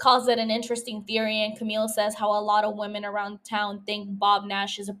 Willis calls it an interesting theory, and Camille says how a lot of women around town think Bob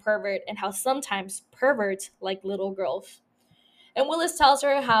Nash is a pervert and how sometimes perverts like little girls. And Willis tells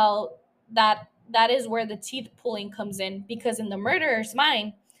her how that is where the teeth pulling comes in, because in the murderer's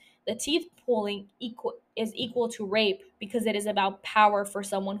mind, the teeth pulling is equal to rape because it is about power for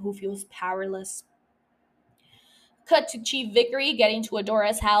someone who feels powerless. Cut to Chief Vickery getting to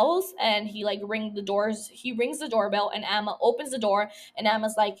Adora's house, and he rings the doorbell, and Emma opens the door, and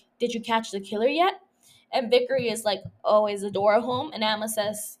Emma's like, "Did you catch the killer yet?" And Vickery is like, "Oh, is Adora home?" And Emma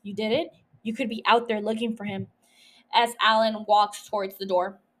says, "You did it? You could be out there looking for him." As Alan walks towards the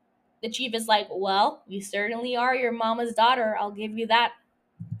door, the chief is like, "Well, you certainly are your mama's daughter, I'll give you that."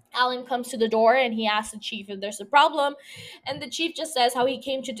 Alan comes to the door and he asks the chief if there's a problem, and the chief just says how he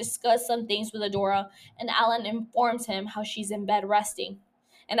came to discuss some things with Adora, and Alan informs him how she's in bed resting.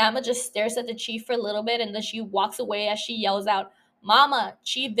 And Emma just stares at the chief for a little bit, and then she walks away as she yells out, "Mama,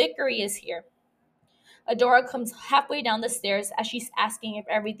 Chief Vickery is here." Adora comes halfway down the stairs as she's asking if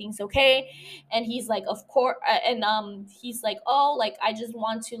everything's okay, and he's like, "Of course," and he's like, "Oh, like I just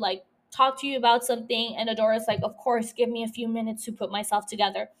want to like talk to you about something." And Adora's like, "Of course, give me a few minutes to put myself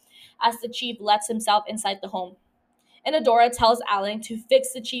together," as the chief lets himself inside the home. And Adora tells Alan to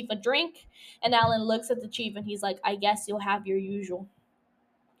fix the chief a drink, and Alan looks at the chief and he's like, "I guess you'll have your usual."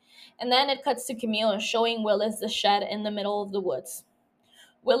 And then it cuts to Camille showing Willis the shed in the middle of the woods.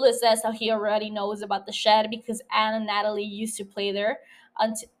 Willis says how he already knows about the shed because Anne and Natalie used to play there.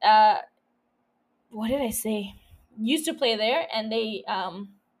 What did I say? Used to play there, and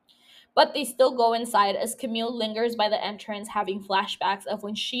but they still go inside as Camille lingers by the entrance, having flashbacks of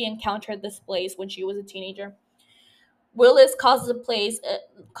when she encountered this place when she was a teenager. Willis calls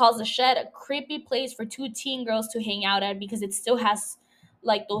the shed a creepy place for two teen girls to hang out at because it still has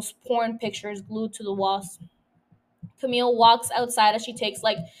like those porn pictures glued to the walls. Camille walks outside as she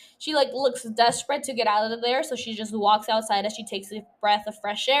looks desperate to get out of there, so she just walks outside as she takes a breath of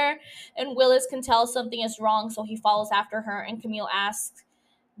fresh air. And Willis can tell something is wrong, so he follows after her. And Camille asks,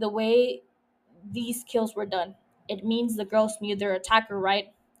 "The way these kills were done, it means the girls knew their attacker,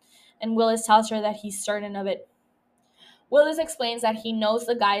 right?" And Willis tells her that he's certain of it. Willis explains that he knows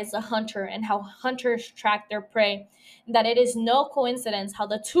the guy is a hunter and how hunters track their prey, and that it is no coincidence how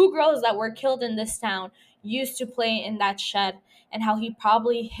the two girls that were killed in this town used to play in that shed, and how he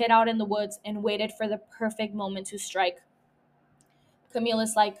probably hid out in the woods and waited for the perfect moment to strike. Camille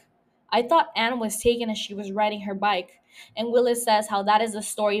is like, "I thought Anne was taken as she was riding her bike." And Willis says how that is the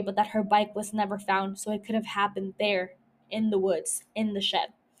story, but that her bike was never found, so it could have happened there, in the woods, in the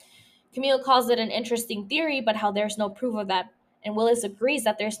shed. Camille calls it an interesting theory, but how there's no proof of that. And Willis agrees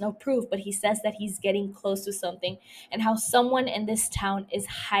that there's no proof, but he says that he's getting close to something, and how someone in this town is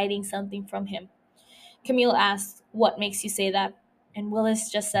hiding something from him. Camille asks, "What makes you say that?" And Willis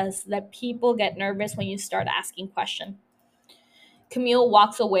just says that people get nervous when you start asking questions. Camille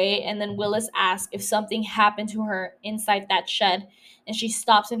walks away, and then Willis asks if something happened to her inside that shed, and she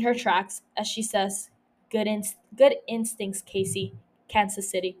stops in her tracks as she says, good instincts, Casey, Kansas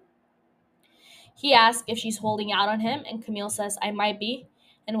City." He asks if she's holding out on him, and Camille says, "I might be."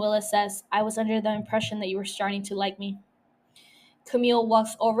 And Willis says, "I was under the impression that you were starting to like me." Camille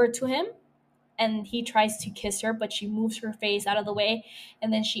walks over to him, and he tries to kiss her, but she moves her face out of the way,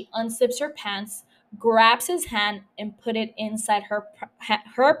 and then she unzips her pants, grabs his hand, and put it inside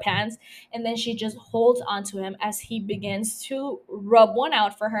her pants, and then she just holds onto him as he begins to rub one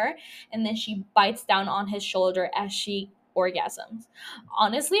out for her, and then she bites down on his shoulder as she orgasms.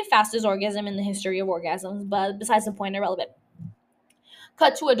 Honestly, fastest orgasm in the history of orgasms, but besides the point, irrelevant.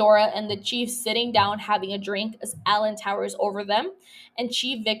 Cut to Adora and the chief sitting down having a drink as Alan towers over them. And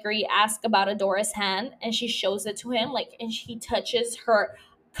Chief Vickery asks about Adora's hand, and she shows it to him, and he touches her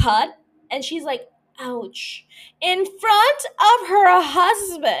cut, and she's like, "Ouch," in front of her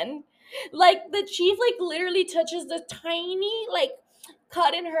husband. Like the chief literally touches the tiny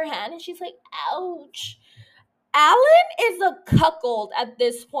cut in her hand, and she's like, "Ouch." Alan is a cuckold at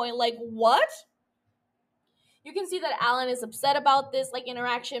this point. Like, what? You can see that Alan is upset about this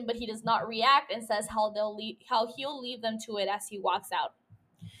interaction, but he does not react and says how he'll leave them to it as he walks out.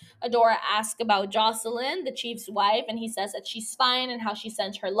 Adora asks about Jocelyn, the chief's wife, and he says that she's fine and how she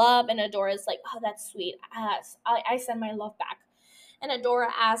sends her love. And Adora's like, "Oh, that's sweet. I send my love back." And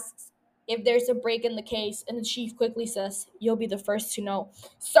Adora asks if there's a break in the case, and the chief quickly says, "You'll be the first to know."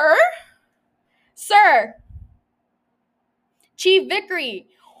 Sir? Sir! Chief Vickery,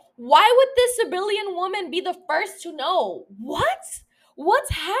 why would this civilian woman be the first to know? What?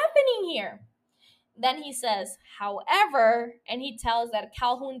 What's happening here? Then he says, however, and he tells that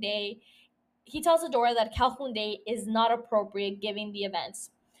Calhoun Day, he tells Adora that Calhoun Day is not appropriate given the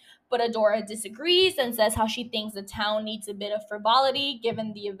events. But Adora disagrees and says how she thinks the town needs a bit of frivolity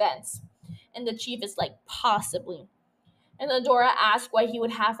given the events. And the chief is like, possibly. And Adora asks why he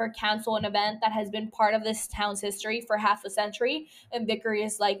would have her cancel an event that has been part of this town's history for half a century. And Vickery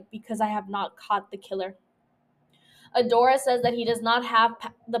is like, because I have not caught the killer. Adora says that he does not have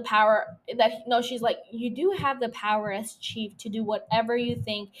the power. No, she's like, you do have the power as chief to do whatever you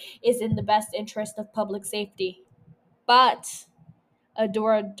think is in the best interest of public safety. But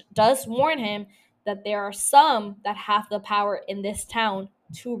Adora does warn him that there are some that have the power in this town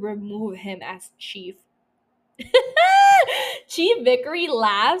to remove him as chief. Chief Vickery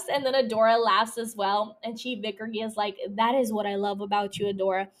laughs, and then Adora laughs as well. And Chief Vickery is like, that is what I love about you,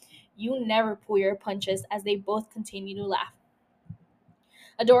 Adora. You never pull your punches, as they both continue to laugh.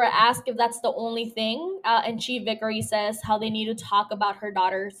 Adora asks if that's the only thing, and Chief Vickery says how they need to talk about her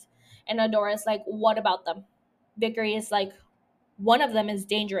daughters. And Adora is like, what about them? Vickery is like, one of them is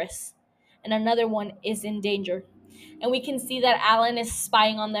dangerous, and another one is in danger. And we can see that Alan is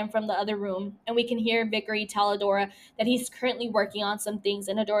spying on them from the other room. And we can hear Vickery tell Adora that he's currently working on some things.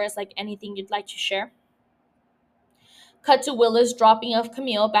 And Adora is like, anything you'd like to share? Cut to Willis dropping off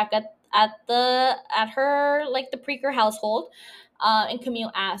Camille back at her like the Preaker household. And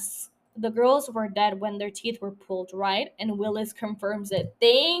Camille asks, the girls were dead when their teeth were pulled, right? And Willis confirms it.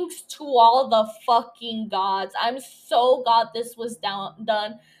 Thanks to all the fucking gods. I'm so glad this was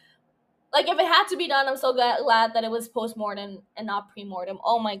done. Like, if it had to be done, I'm so glad that it was post-mortem and not pre-mortem.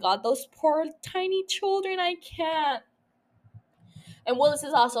 Oh my god, those poor tiny children, I can't. And Willis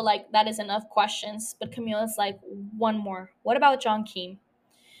is also like, that is enough questions. But Camila's like, one more. What about John Keene?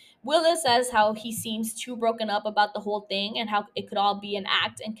 Willis says how he seems too broken up about the whole thing and how it could all be an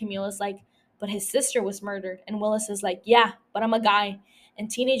act. And Camila's like, but his sister was murdered. And Willis is like, yeah, but I'm a guy.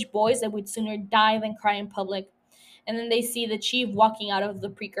 And teenage boys that would sooner die than cry in public. And then they see the chief walking out of the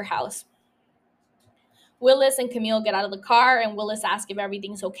Preaker house. Willis and Camille get out of the car, and Willis asks if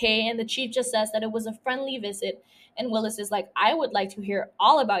everything's okay, and the chief just says that it was a friendly visit. And Willis is like, I would like to hear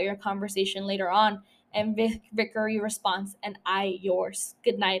all about your conversation later on. And Vickery responds, and I yours.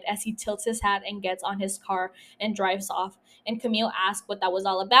 Good night, as he tilts his hat and gets on his car and drives off. And Camille asks what that was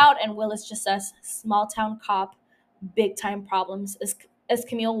all about, and Willis just says, small town cop, big time problems, as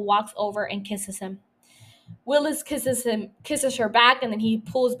Camille walks over and kisses him. Willis kisses her back, and then he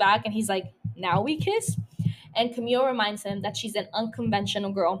pulls back, and he's like, now we kiss? And Camille reminds him that she's an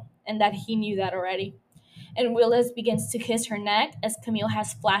unconventional girl and that he knew that already. And Willis begins to kiss her neck as Camille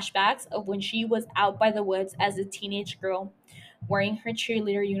has flashbacks of when she was out by the woods as a teenage girl, wearing her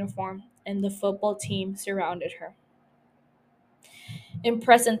cheerleader uniform, and the football team surrounded her. In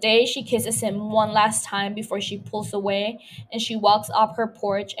present day, she kisses him one last time before she pulls away and she walks up her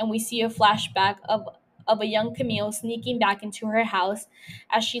porch, and we see a flashback of a young Camille sneaking back into her house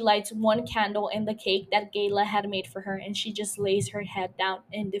as she lights one candle in the cake that Gayla had made for her, and she just lays her head down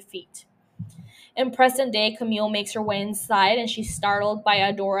in defeat. In present day, Camille makes her way inside and she's startled by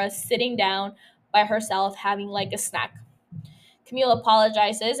Adora sitting down by herself having like a snack. Camille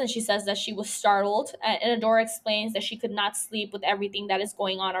apologizes and she says that she was startled, and Adora explains that she could not sleep with everything that is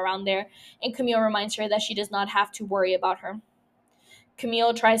going on around there, and Camille reminds her that she does not have to worry about her.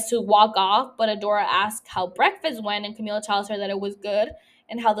 Camille tries to walk off, but Adora asks how breakfast went, and Camille tells her that it was good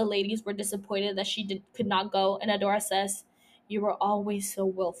and how the ladies were disappointed that could not go, and Adora says, you were always so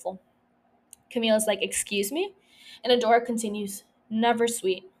willful. Camille is like, excuse me? And Adora continues, never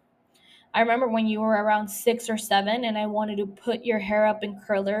sweet. I remember when you were around 6 or 7 and I wanted to put your hair up in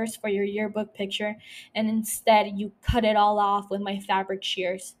curlers for your yearbook picture, and instead you cut it all off with my fabric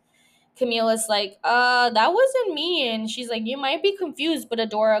shears. Camille is like, that wasn't me. And she's like, you might be confused, but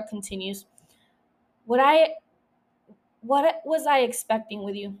Adora continues, What I what was I expecting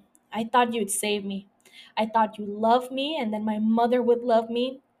with you? I thought you'd save me. I thought you loved me and then my mother would love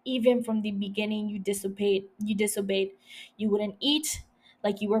me. Even from the beginning you disobeyed. You wouldn't eat,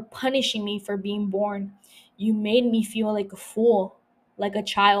 like you were punishing me for being born. You made me feel like a fool, like a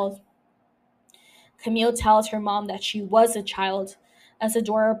child. Camille tells her mom that she was a child as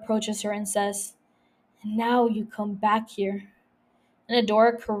Adora approaches her and says, and now you come back here. And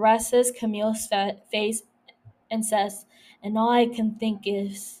Adora caresses Camille's face and says, and all I can think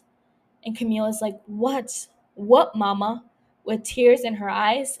is, and Camille is like, what? What, mama? With tears in her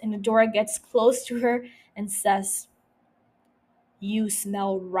eyes, and Adora gets close to her and says, you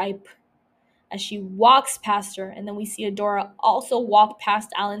smell ripe. As she walks past her, and then we see Adora also walk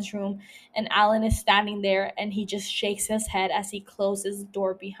past Alan's room, and Alan is standing there, and he just shakes his head as he closes the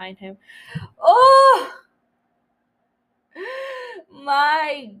door behind him. Oh!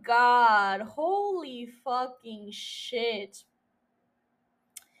 My God. Holy fucking shit.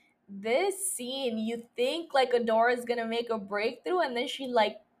 This scene, you think like Adora's gonna make a breakthrough, and then she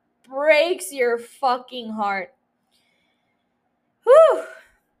like breaks your fucking heart. Whew.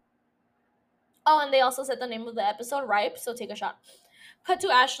 Oh, and they also said the name of the episode, Ripe, so take a shot. Cut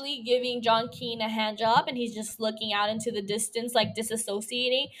to Ashley giving John Keane a hand job, and he's just looking out into the distance, like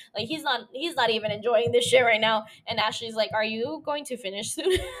disassociating. Like he's not even enjoying this shit right now. And Ashley's like, "Are you going to finish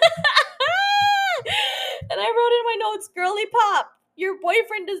soon?" And I wrote in my notes, "Girly pop. Your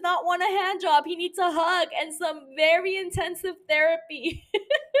boyfriend does not want a hand job. He needs a hug and some very intensive therapy."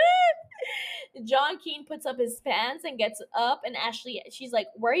 John Keane puts up his pants and gets up, and Ashley, she's like,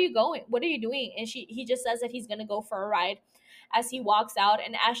 "Where are you going? What are you doing?" And he just says that he's gonna go for a ride. As he walks out,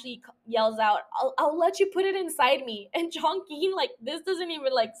 and Ashley yells out, I'll let you put it inside me." And John Keane, like, this doesn't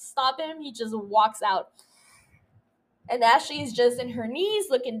even like stop him. He just walks out. And Ashley is just in her knees,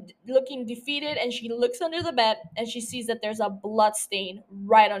 looking defeated, and she looks under the bed and she sees that there's a blood stain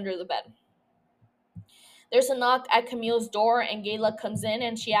right under the bed. There's a knock at Camille's door, and Gayla comes in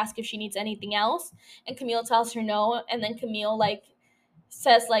and she asks if she needs anything else. And Camille tells her no. And then Camille like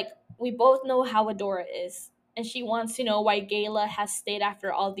says like, "We both know how Adora is." And she wants to know why Gayla has stayed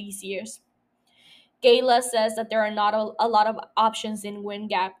after all these years. Gayla says that there are not a lot of options in Wind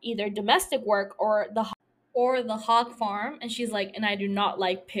Gap, either domestic work or the hog farm. And she's like, "And I do not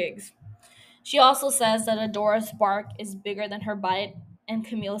like pigs." She also says that Adora's bark is bigger than her bite, and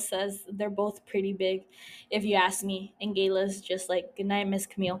Camille says they're both pretty big, if you ask me. And Gayla's just like, "Good night, Miss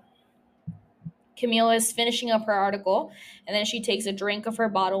Camille." Camille is finishing up her article, and then she takes a drink of her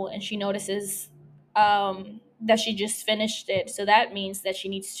bottle, and she notices that she just finished it. So that means that she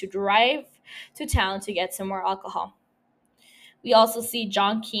needs to drive to town to get some more alcohol. We also see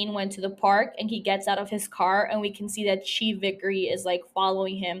John Keane went to the park, and he gets out of his car, and we can see that Chief Vickery is like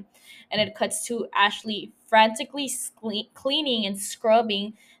following him. And it cuts to Ashley frantically cleaning and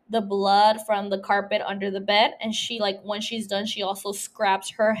scrubbing the blood from the carpet under the bed. And she, like, when she's done, she also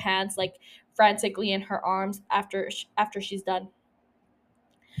scrubs her hands like frantically in her arms after she's done.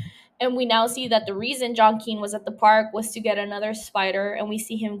 And we now see that the reason John Keane was at the park was to get another spider, and we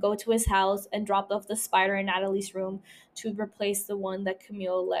see him go to his house and drop off the spider in Natalie's room to replace the one that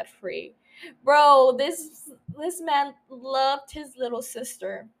Camille let free. Bro, this man loved his little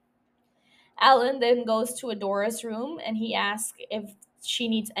sister. Alan then goes to Adora's room and he asks if she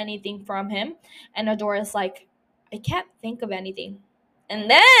needs anything from him. And Adora's like, "I can't think of anything."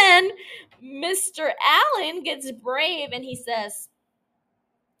 And then Mr. Allen gets brave and he says,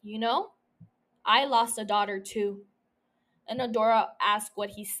 "You know, I lost a daughter too." And Adora asks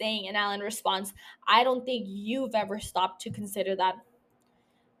what he's saying, and Alan responds, "I don't think you've ever stopped to consider that."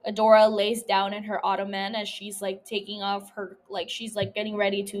 Adora lays down in her ottoman as she's like taking off her, like, she's like getting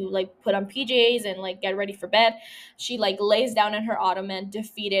ready to like put on PJs and like get ready for bed. She like lays down in her ottoman,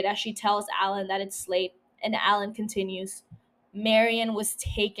 defeated, as she tells Alan that it's late. And Alan continues, "Marion was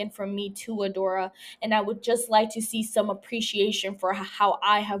taken from me too, Adora, and I would just like to see some appreciation for how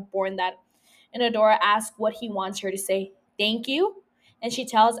I have borne that." And Adora asks what he wants her to say. "Thank you?" And she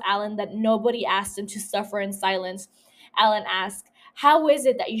tells Alan that nobody asked him to suffer in silence. Alan asks, "How is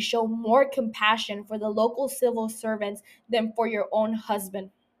it that you show more compassion for the local civil servants than for your own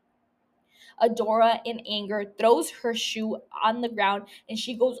husband?" Adora, in anger, throws her shoe on the ground, and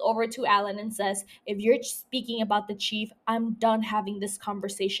she goes over to Alan and says, "If you're speaking about the chief, I'm done having this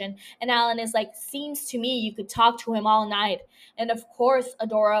conversation." And Alan is like, "Seems to me you could talk to him all night." And of course,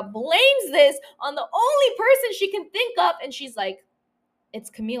 Adora blames this on the only person she can think of, and she's like, "It's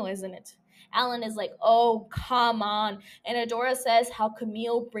Camille, isn't it?" Alan is like, "Oh, come on." And Adora says how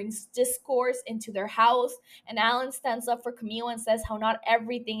Camille brings discourse into their house. And Alan stands up for Camille and says how not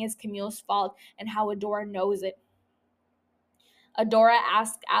everything is Camille's fault and how Adora knows it. Adora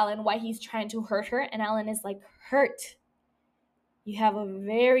asks Alan why he's trying to hurt her. And Alan is like, "Hurt? You have a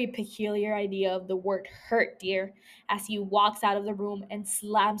very peculiar idea of the word hurt, dear," as he walks out of the room and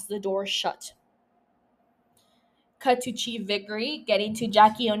slams the door shut. Cut to Chief Vickery getting to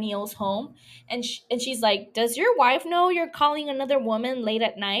Jackie O'Neill's home, and she's like, "Does your wife know you're calling another woman late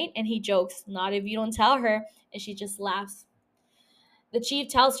at night?" And he jokes, "Not if you don't tell her." And she just laughs. The chief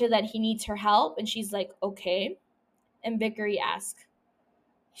tells her that he needs her help, and she's like, "Okay." And Vickery asks,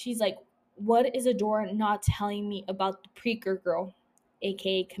 she's like, "What is Adora not telling me about the Preaker girl,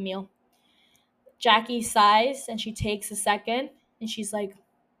 aka Camille?" Jackie sighs and she takes a second, and she's like,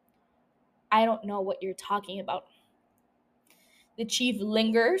 "I don't know what you're talking about." The chief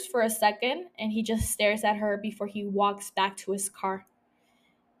lingers for a second and he just stares at her before he walks back to his car.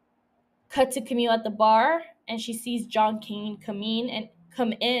 Cut to Camille at the bar, and she sees John Kane come in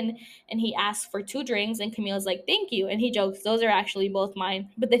and he asks for two drinks, and Camille's like, thank you, and he jokes, those are actually both mine,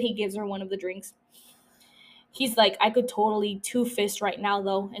 but then he gives her one of the drinks. He's like, I could totally two fist right now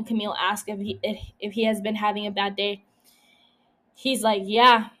though, and Camille asks if he has been having a bad day. He's like,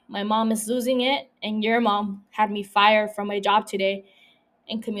 yeah, my mom is losing it, and your mom had me fired from my job today.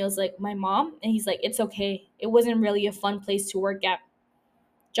 And Camille's like, my mom? And he's like, it's okay. It wasn't really a fun place to work at.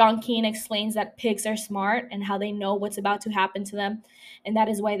 John Keane explains that pigs are smart and how they know what's about to happen to them, and that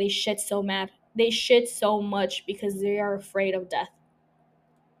is why they shit so mad. They shit so much because they are afraid of death.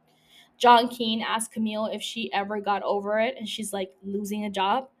 John Keane asks Camille if she ever got over it, and she's like, losing a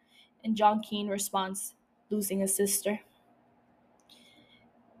job? And John Keane responds, losing a sister.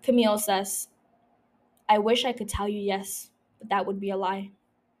 Camille says, I wish I could tell you yes, but that would be a lie.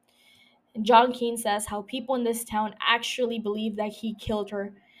 And John Keane says how people in this town actually believe that he killed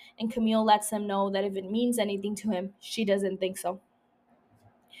her, and Camille lets him know that if it means anything to him, she doesn't think so.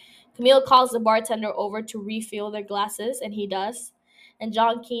 Camille calls the bartender over to refill their glasses, and he does. And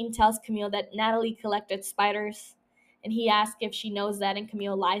John Keane tells Camille that Natalie collected spiders, and he asks if she knows that, and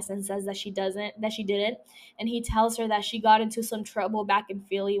Camille lies and says that she didn't. And he tells her that she got into some trouble back in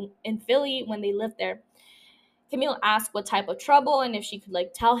Philly when they lived there. Camille asks what type of trouble and if she could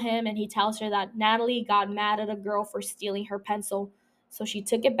tell him, and he tells her that Natalie got mad at a girl for stealing her pencil, so she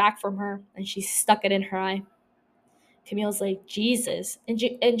took it back from her and she stuck it in her eye. Camille's like, Jesus. And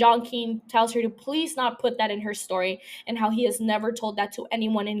John Keane tells her to please not put that in her story, and how he has never told that to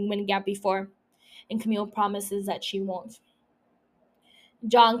anyone in Wind Gap before. And Camille promises that she won't.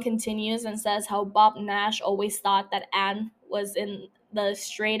 John continues and says how Bob Nash always thought that Anne was in the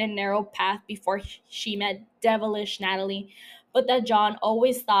straight and narrow path before she met devilish Natalie, but that John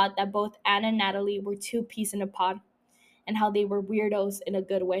always thought that both Anne and Natalie were two peas in a pod, and how they were weirdos in a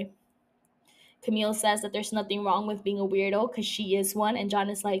good way. Camille says that there's nothing wrong with being a weirdo because she is one, and John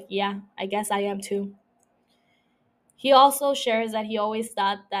is like, yeah, I guess I am too. He also shares that he always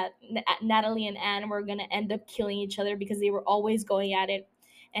thought that Natalie and Anne were going to end up killing each other because they were always going at it,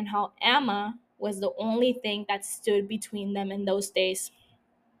 and how Emma was the only thing that stood between them in those days.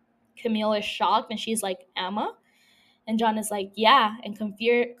 Camille is shocked and she's like, Emma? And John is like, yeah, and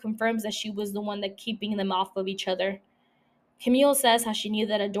confirms that she was the one that keeping them off of each other. Camille says how she knew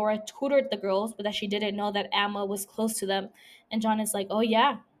that Adora tutored the girls, but that she didn't know that Emma was close to them. And John is like, oh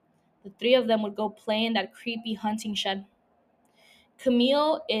yeah, the three of them would go play in that creepy hunting shed.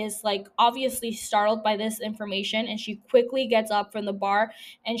 Camille is obviously startled by this information, and she quickly gets up from the bar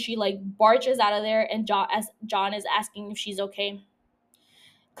and she barges out of there, and John is asking if she's okay.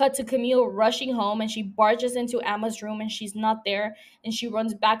 Cut to Camille rushing home, and she barges into Emma's room and she's not there, and she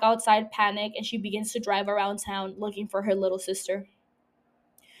runs back outside panic, and she begins to drive around town looking for her little sister.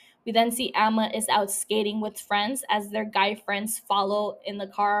 We then see Emma is out skating with friends as their guy friends follow in the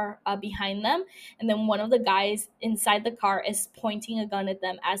car behind them. And then one of the guys inside the car is pointing a gun at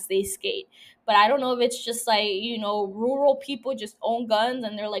them as they skate. But I don't know if it's just rural people just own guns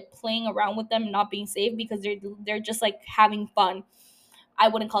and they're playing around with them, not being safe because they're just having fun. I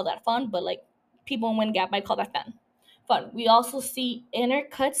wouldn't call that fun, but people in Wind Gap might call that fun. We also see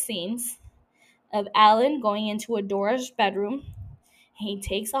intercut scenes of Alan going into Adora's bedroom. He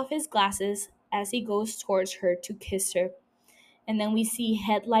takes off his glasses as he goes towards her to kiss her. And then we see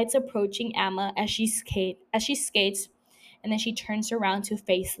headlights approaching Emma as she skates, and then she turns around to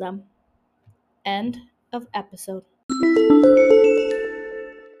face them. End of episode.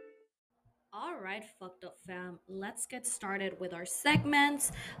 All right, fucked up fam. Let's get started with our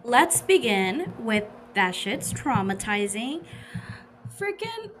segments. Let's begin with that shit's traumatizing.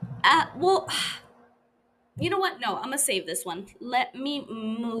 Freaking well, you know what? No, I'm gonna save this one. Let me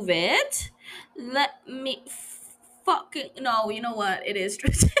move it. Let me fucking no. You know what? It is.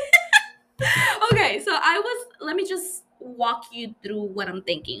 Okay, so let me just walk you through what I'm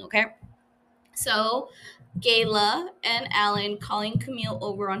thinking. Okay, so Gayla and Alan calling Camille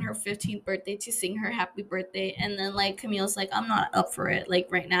over on her 15th birthday to sing her happy birthday, and then Camille's like, I'm not up for it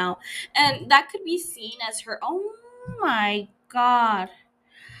right now, and that could be seen as her. Oh my god.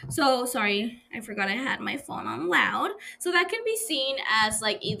 So sorry, I forgot I had my phone on loud. So that can be seen as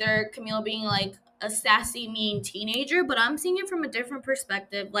either Camille being a sassy, mean teenager, but I'm seeing it from a different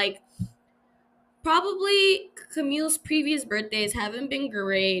perspective. Probably Camille's previous birthdays haven't been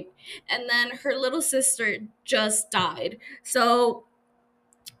great, and then her little sister just died. So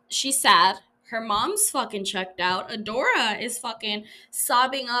she's sad. Her mom's fucking checked out. Adora is fucking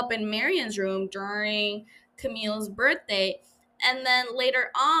sobbing up in Marion's room during Camille's birthday. And then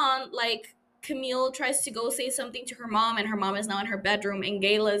later on, Camille tries to go say something to her mom, and her mom is now in her bedroom, and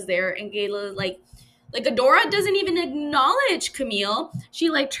Gayla's there, and Gayla Like Adora doesn't even acknowledge Camille. She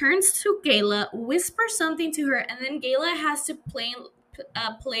like turns to Gayla, whispers something to her, and then Gayla has to play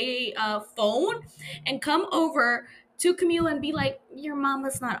phone and come over to Camille and be like, "Your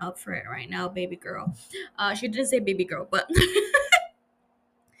mama's not up for it right now, baby girl." She didn't say baby girl, but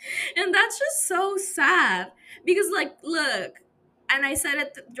and that's just so sad because like look, and I said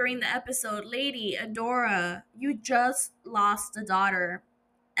it during the episode, lady Adora, you just lost a daughter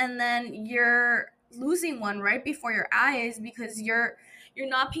and then you're losing one right before your eyes because you're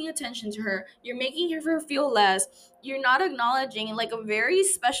not paying attention to her, you're making her feel less, you're not acknowledging like a very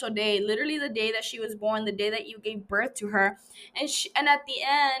special day, literally the day that she was born, the day that you gave birth to her. And at the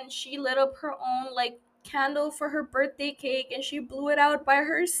end she lit up her own like candle for her birthday cake and she blew it out by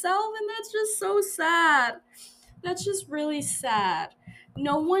herself, and that's just so sad. That's just really sad.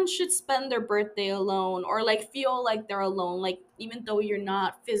 No one should spend their birthday alone or like feel like they're alone, like even though you're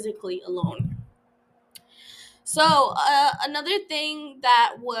not physically alone. So, another thing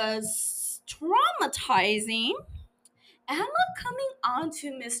that was traumatizing, Emma coming on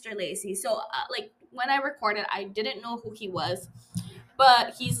to Mr. Lacey. So, like when I recorded, I didn't know who he was,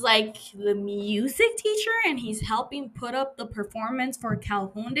 but he's like the music teacher and he's helping put up the performance for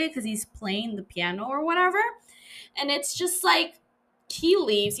Calhoun Day because he's playing the piano or whatever. And it's just like he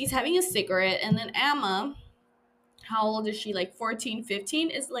leaves, he's having a cigarette, and then Emma, how old is she? Like 14, 15,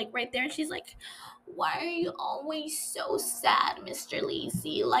 is like right there, and she's like, "Why are you always so sad, Mr.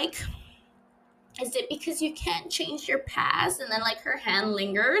 Lacey? Like, is it because you can't change your past?" And then like her hand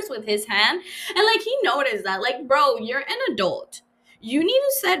lingers with his hand, and like he noticed that, like, bro, you're an adult. You need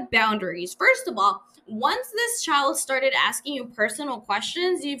to set boundaries. First of all, once this child started asking you personal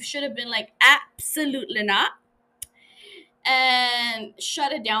questions, you should have been like, absolutely not, and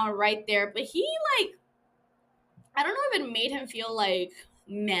shut it down right there. But he like, I don't know if it made him feel like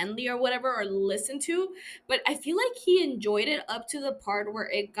manly or whatever or listened to, but I feel like he enjoyed it up to the part where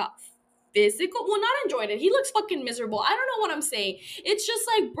it got physical. Well, not enjoyed it. He looks fucking miserable. I don't know what I'm saying. It's just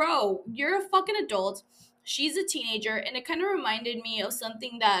like, bro, you're a fucking adult. She's a teenager, and it kind of reminded me of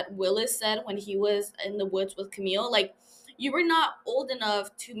something that Willis said when he was in the woods with Camille. Like, you were not old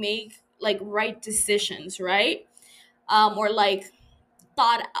enough to make like right decisions, right? Or like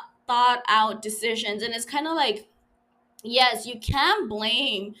thought thought out decisions, and it's kind of like, yes, you can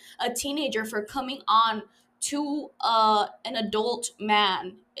blame a teenager for coming on to an adult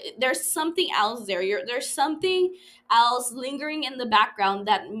man. There's something else there. There's something else lingering in the background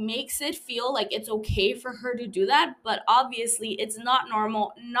that makes it feel like it's okay for her to do that, but obviously it's not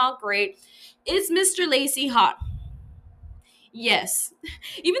normal, not great. Is Mr. Lacey hot? Yes.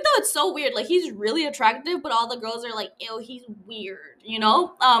 Even though it's so weird, like he's really attractive, but all the girls are like, ew, he's weird, you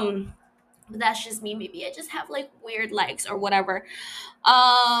know? But that's just me. Maybe I just have like weird likes or whatever.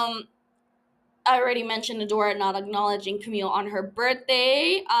 I already mentioned Adora not acknowledging Camille on her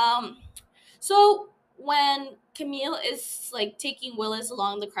birthday. So when Camille is like taking Willis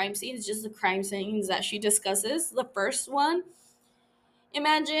along the crime scenes, just the crime scenes that she discusses, the first one,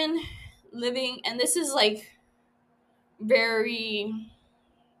 imagine living, and this is like very,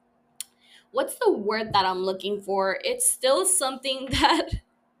 what's the word that I'm looking for? It's still something that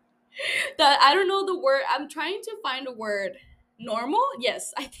I don't know the word. I'm trying to find a word. Normal?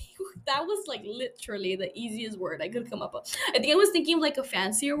 Yes, I think that was like literally the easiest word I could come up with. I think I was thinking of like a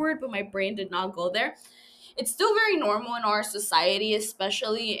fancier word, but my brain did not go there. It's still very normal in our society,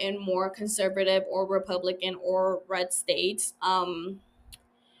 especially in more conservative or Republican or red states. Homophobia.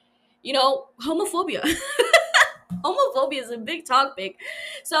 Homophobia is a big topic.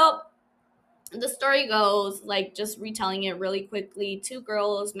 So the story goes, like just retelling it really quickly, two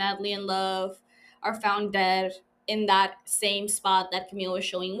girls madly in love are found dead in that same spot that Camille was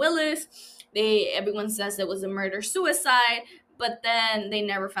showing Willis. Everyone says it was a murder suicide, but then they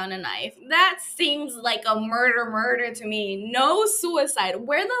never found a knife. That seems like a murder to me. No suicide.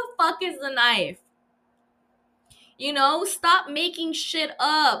 Where the fuck is the knife? Stop making shit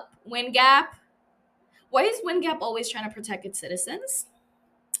up, WinGap. Why is WinGap always trying to protect its citizens?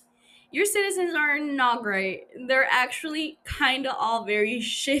 Your citizens are not great. They're actually kind of all very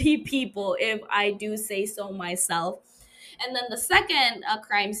shitty people, if I do say so myself. And then the second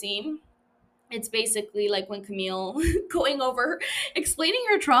crime scene, it's basically like when Camille going over, explaining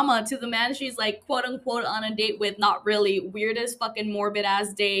her trauma to the man she's like quote unquote on a date with. Not really, weird as fucking morbid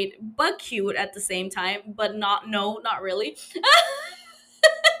ass date, but cute at the same time, but not really.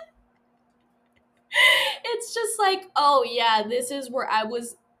 It's just like, oh yeah, this is where I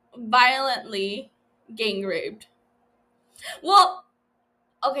was violently gang raped. Well,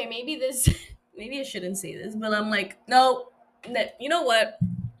 okay, maybe this, maybe I shouldn't say this, but I'm like, no, you know what?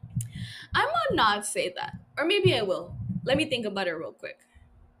 I might not say that. Or maybe I will. Let me think about it real quick.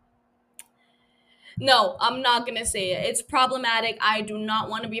 No, I'm not gonna say it. It's problematic. I do not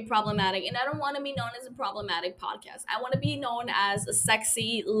want to be problematic, and I don't want to be known as a problematic podcast. I want to be known as a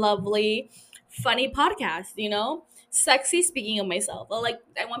sexy, lovely, funny podcast. Sexy. Speaking of myself, like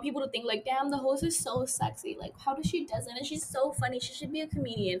I want people to think like, damn, the host is so sexy. Like, how does she does it? And she's so funny. She should be a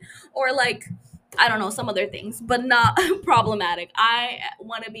comedian, or like, I don't know, some other things, but not problematic. I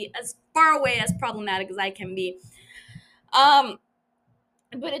want to be as far away as problematic as I can be. Um,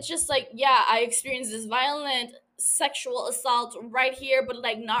 but it's just like, yeah, I experienced this violent sexual assault right here, but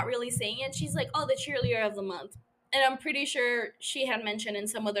like not really saying it. She's like, oh, the cheerleader of the month. And I'm pretty sure she had mentioned in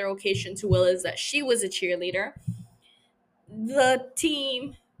some other occasion to Willis that she was a cheerleader. The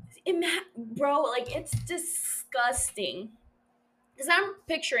team, bro, like it's disgusting. Because I'm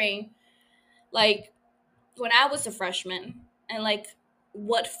picturing like when I was a freshman and like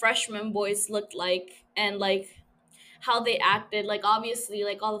what freshman boys looked like and like how they acted. Like obviously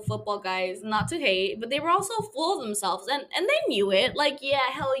like all the football guys, not to hate, but they were also full of themselves and they knew it. Like,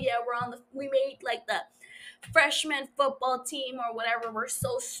 yeah, hell yeah, we made like the freshman football team or whatever, we're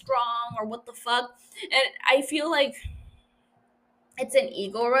so strong or what the fuck. And I feel like it's an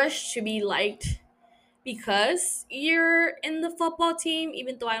ego rush to be liked because you're in the football team,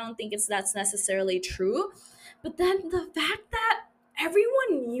 even though I don't think that's necessarily true. But then the fact that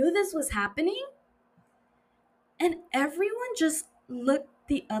everyone knew this was happening and everyone just looked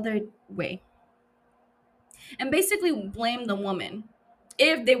the other way and basically blamed the woman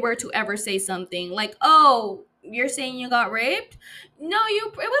if they were to ever say something like, oh, you're saying you got raped? No,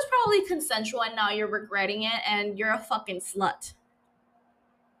 it was probably consensual and now you're regretting it and you're a fucking slut.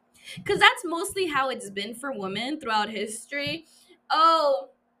 Because that's mostly how it's been for women throughout history. Oh,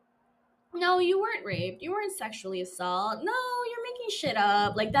 no, you weren't raped. You weren't sexually assaulted. No, you're making shit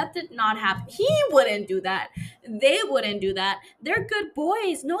up. Like, that did not happen. He wouldn't do that. They wouldn't do that. They're good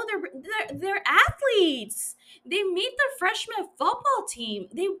boys. No, they're athletes. They made the freshman football team.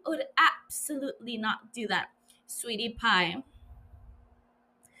 They would absolutely not do that. Sweetie pie.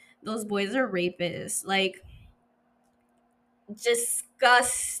 Those boys are rapists. Like,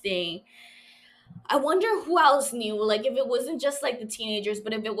 disgusting. I wonder who else knew, like if it wasn't just like the teenagers,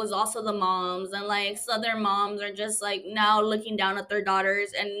 but if it was also the moms and like Southern moms are just like now looking down at their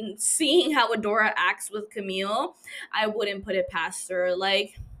daughters and seeing how Adora acts with Camille. I wouldn't put it past her.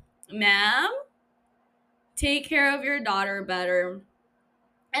 Like, ma'am, take care of your daughter better.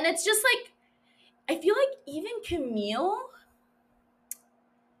 And it's just like, I feel like even Camille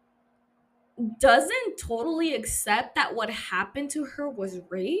doesn't totally accept that what happened to her was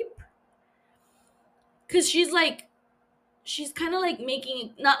rape. Because she's kind of like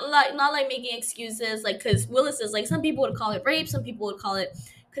making not like making excuses, like because Willis is like, some people would call it rape, some people would call it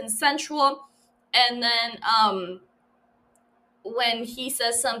consensual. And then when he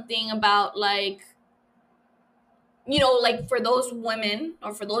says something about like, like for those women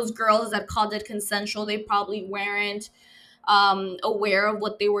or for those girls that called it consensual, they probably weren't aware of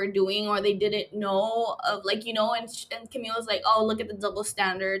what they were doing, or they didn't know of, like, and Camille was like, oh, look at the double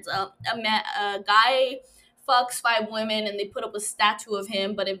standards. A guy fucks 5 women and they put up a statue of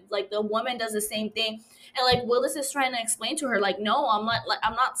him, but if like the woman does the same thing, and like Willis is trying to explain to her like, no, I'm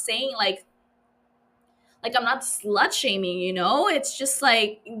not saying like I'm not slut shaming, it's just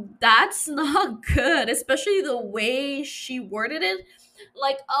like that's not good, especially the way she worded it.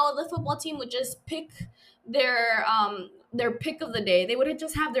 Like, oh, the football team would just pick their pick of the day. They would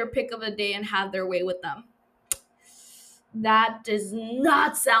just have their pick of the day and have their way with them. That does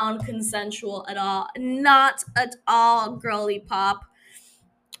not sound consensual at all. Not at all, girly pop.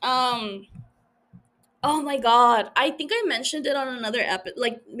 Oh my god. I think I mentioned it on another episode,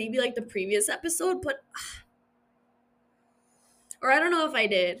 like maybe like the previous episode, but or I don't know if I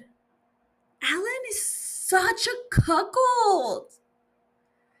did. Alan is such a cuckold.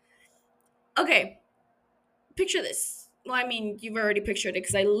 Okay. Picture this. Well, I mean, you've already pictured it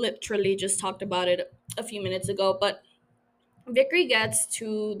because I literally just talked about it a few minutes ago, but Vickery gets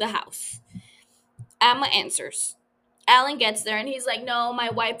to the house. Emma answers. Alan gets there and he's like, no, my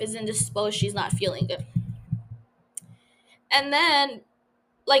wife is indisposed. She's not feeling good. And then,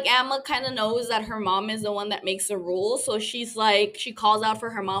 like, Emma kind of knows that her mom is the one that makes the rules. So she's like, she calls out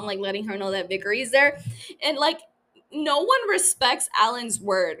for her mom, like, letting her know that Vickery's there. And, like, no one respects Alan's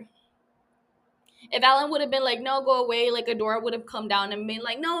word. If Alan would have been like, no, go away, like Adora would have come down and been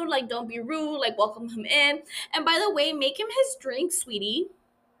like, no, like, don't be rude, like, welcome him in. And by the way, make him his drink, sweetie.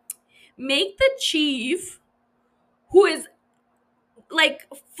 Make the chief, who is like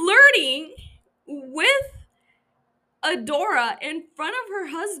flirting with Adora in front of her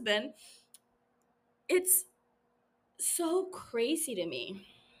husband, It's so crazy to me.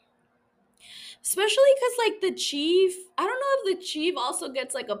 Especially because, like, the chief, I don't know if the chief also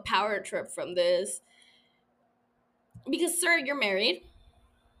gets, like, a power trip from this. Because, sir, you're married.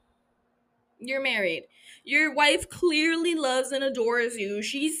 You're married. Your wife clearly loves and adores you.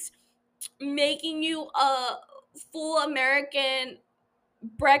 She's making you a full American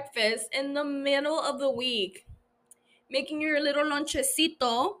breakfast in the middle of the week, making your little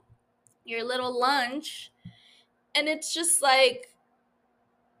lonchecito, your little lunch. And it's just like,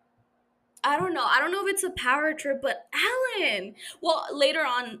 I don't know. I don't know if it's a power trip, but Alan. Well, later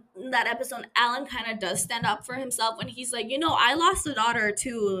on in that episode, Alan kind of does stand up for himself when he's like, I lost a daughter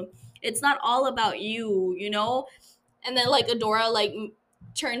too. It's not all about you. And then like Adora like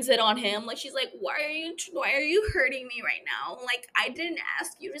turns it on him. Like she's like, why are you hurting me right now? Like I didn't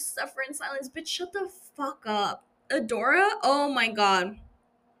ask you to suffer in silence, bitch. Shut the fuck up, Adora. Oh my god.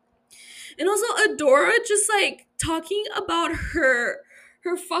 And also Adora just like talking about her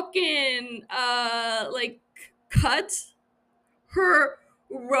fucking like cut, her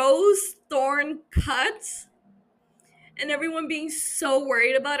rose thorn cut, and everyone being so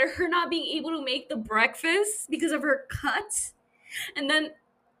worried about her not being able to make the breakfast because of her cut. And then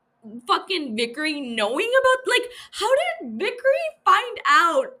fucking Vickery knowing about, like, how did Vickery find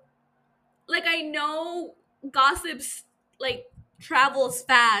out? Like, I know gossips like travels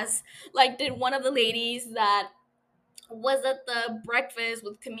fast. Like, did one of the ladies that was at the breakfast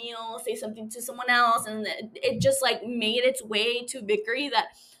with Camille say something to someone else, and it just like made its way to Vickery that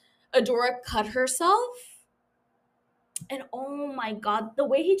Adora cut herself? And oh my god, the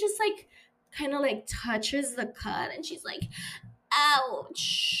way he just like kind of like touches the cut, and she's like,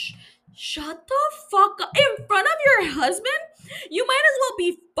 ouch. Shut the fuck up. In front of your husband? You might as well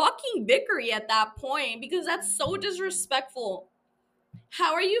be fucking Vickery at that point, because that's so disrespectful.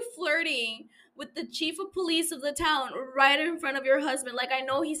 How are you flirting with the chief of police of the town right in front of your husband? Like, I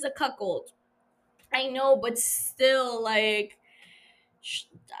know he's a cuckold. I know, but still, like,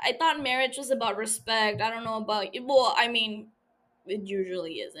 I thought marriage was about respect. I don't know about you. Well, I mean, it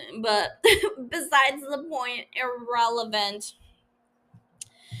usually isn't. But besides the point, irrelevant.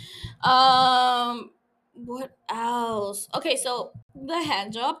 What else? Okay, so the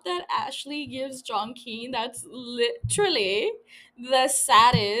hand job that Ashley gives John Keane, that's literally the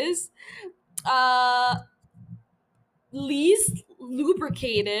saddest, uh, least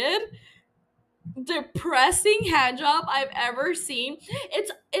lubricated, depressing hand job I've ever seen.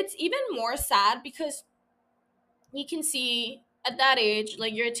 It's even more sad because you can see at that age,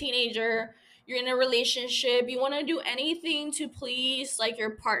 like you're a teenager, you're in a relationship, you want to do anything to please like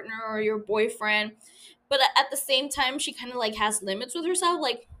your partner or your boyfriend, but at the same time she kind of like has limits with herself,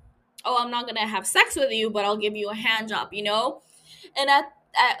 like, oh, I'm not gonna have sex with you, but I'll give you a hand job. And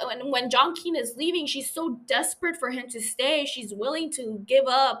when John Keane is leaving, she's so desperate for him to stay, she's willing to give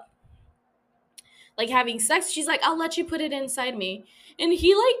up like having sex. She's like, I'll let you put it inside me. And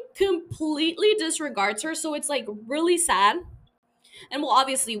he like completely disregards her. So it's like really sad. And well,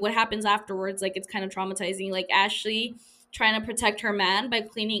 obviously, what happens afterwards, like, it's kind of traumatizing. Like, Ashley trying to protect her man by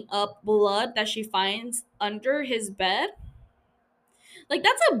cleaning up blood that she finds under his bed. Like,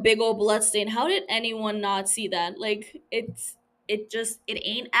 that's a big old blood stain. How did anyone not see that? Like, it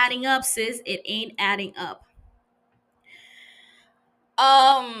ain't adding up, sis. It ain't adding up.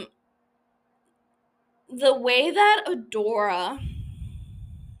 Um, the way that Adora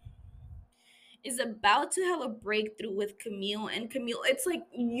is about to have a breakthrough with Camille, and Camille, it's like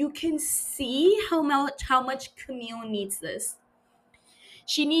you can see how much Camille needs this.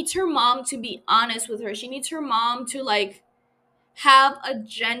 She needs her mom to be honest with her. She needs her mom to like have a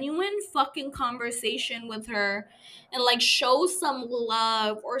genuine fucking conversation with her and like show some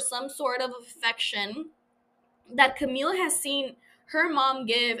love or some sort of affection that Camille has seen her mom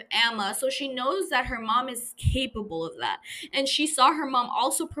give Emma. So she knows that her mom is capable of that. And she saw her mom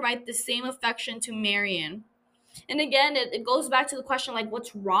also provide the same affection to Marion. And again, it goes back to the question, like,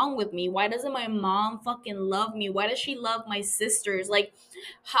 what's wrong with me? Why doesn't my mom fucking love me? Why does she love my sisters? Like,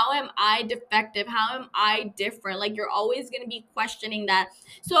 how am I defective? How am I different? Like, you're always going to be questioning that.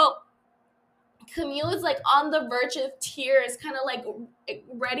 So Camille is like on the verge of tears, kind of like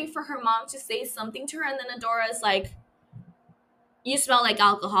ready for her mom to say something to her. And then Adora is like, you smell like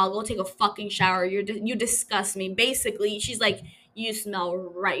alcohol. Go take a fucking shower. You disgust me. Basically, she's like, you smell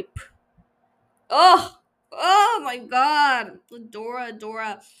ripe. Oh my god. Adora. And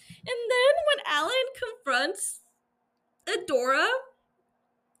then when Alan confronts Adora,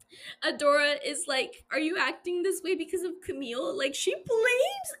 Adora is like, are you acting this way because of Camille? Like, she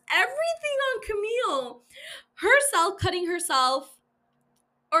blames everything on Camille. Herself cutting herself,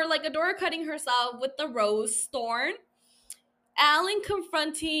 or like Adora cutting herself with the rose thorn. Alan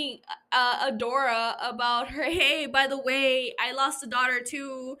confronting Adora about her, hey, by the way, I lost a daughter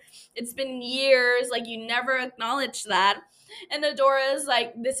too. It's been years. Like, you never acknowledged that. And Adora is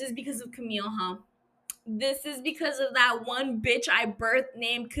like, this is because of Camille, huh? This is because of that one bitch I birthed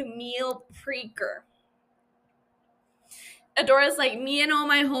named Camille Preaker. Adora's like, me and all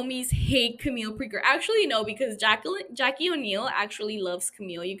my homies hate Camille Preaker. Actually, no, because Jackie O'Neal actually loves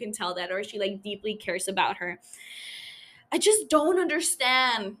Camille. You can tell that, or she like deeply cares about her. I just don't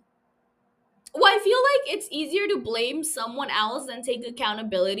understand. Well, I feel like it's easier to blame someone else than take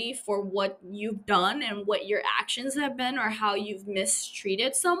accountability for what you've done and what your actions have been or how you've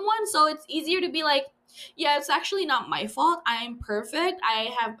mistreated someone. So it's easier to be like, yeah, it's actually not my fault. I'm perfect.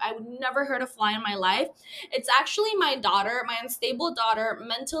 I would never hurt a fly in my life. It's actually my daughter, my unstable daughter,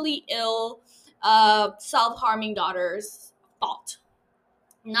 mentally ill, self-harming daughter's fault.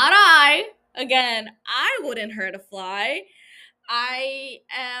 Not I. Again, I wouldn't hurt a fly. I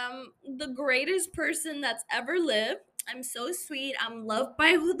am the greatest person that's ever lived. I'm so sweet. I'm loved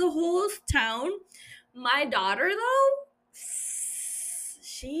by the whole town. My daughter, though,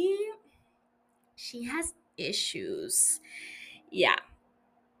 she she has issues. Yeah,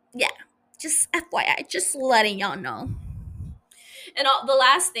 yeah. Just FYI, just letting y'all know. And the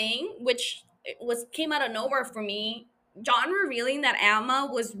last thing, which was came out of nowhere for me, John revealing that Alma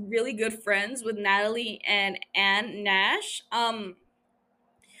was really good friends with Natalie and Anne Nash.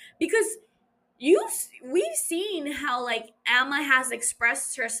 Because we've seen how like Alma has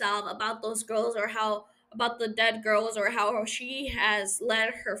expressed herself about those girls, or how about the dead girls, or how she has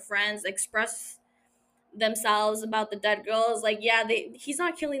let her friends express themselves about the dead girls. Like, yeah, he's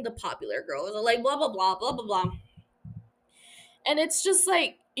not killing the popular girls, or like blah blah blah blah blah blah. And it's just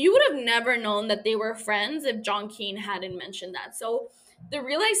like, you would have never known that they were friends if John Keane hadn't mentioned that. So the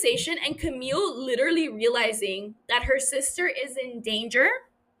realization, and Camille literally realizing that her sister is in danger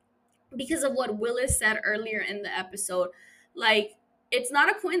because of what Willis said earlier in the episode. Like, it's not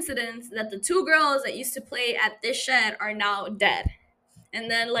a coincidence that the two girls that used to play at this shed are now dead. And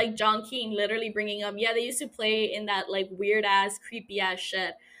then, like, John Keane literally bringing up, yeah, they used to play in that, like, weird ass, creepy ass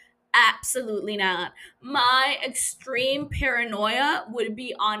shed. Absolutely not. My extreme paranoia would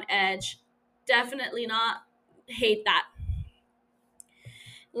be on edge. Definitely not. Hate that.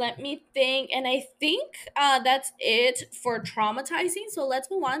 Let me think. And I think that's it for traumatizing. So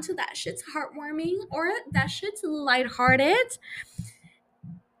let's move on to that shit's heartwarming, or that shit's lighthearted.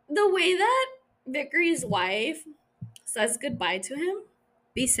 The way that Vickery's wife says goodbye to him,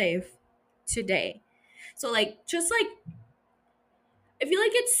 be safe today. So, like, just like, I feel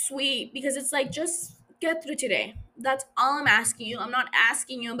like it's sweet because it's like, just get through today. That's all I'm asking you. I'm not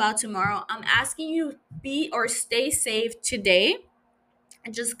asking you about tomorrow. I'm asking you be or stay safe today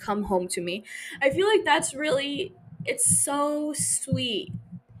and just come home to me. I feel like that's really, it's so sweet.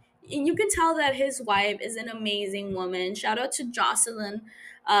 And you can tell that his wife is an amazing woman. Shout out to Jocelyn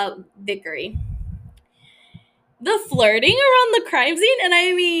Vickery. The flirting around the crime scene, and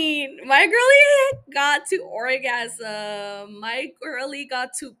I mean, my girlie got to orgasm. My girlie got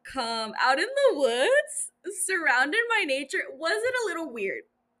to come out in the woods, surrounded by nature. Was it a little weird?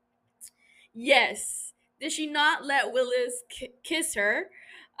 Yes. Did she not let Willis kiss her?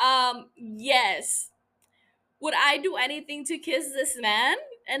 Yes. Would I do anything to kiss this man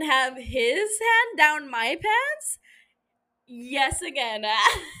and have his hand down my pants? Yes, again.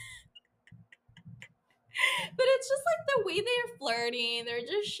 But it's just like the way they're flirting. They're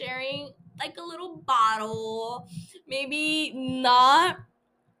just sharing like a little bottle. Maybe not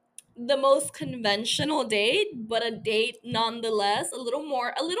the most conventional date, but a date nonetheless. A little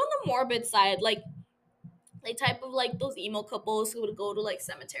on the morbid side. Like type of like those emo couples who would go to like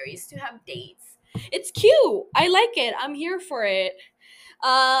cemeteries to have dates. It's cute. I like it. I'm here for it.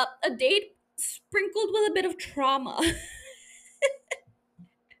 A date sprinkled with a bit of trauma.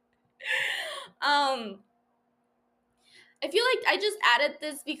 um I feel like I just added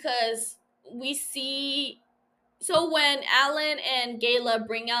this because we see, so when Alan and Gayla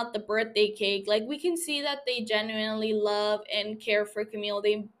bring out the birthday cake, like we can see that they genuinely love and care for Camille.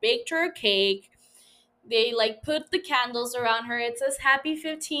 They baked her a cake. They like put the candles around her. It says happy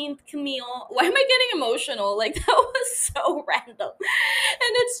 15th Camille. Why am I getting emotional? Like, that was so random.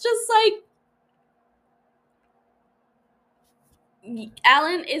 And it's just like,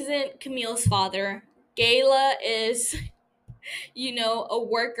 Alan isn't Camille's father. Gayla is, a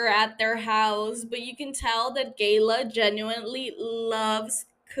worker at their house, but you can tell that Gayla genuinely loves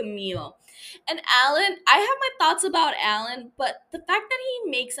Camille. And Alan, I have my thoughts about Alan, but the fact that he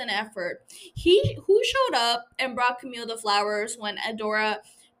makes an effort. He who showed up and brought Camille the flowers when Adora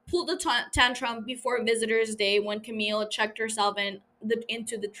pulled a tantrum before visitors day when Camille checked herself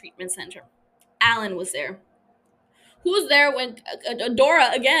into the treatment center. Alan was there. Who's there when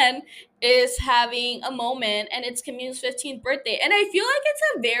Adora again is having a moment, and it's Camille's 15th birthday. And I feel like it's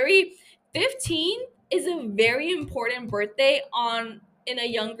a very 15 is a very important birthday on in a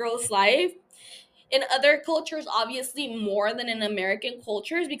young girl's life. In other cultures, obviously more than in American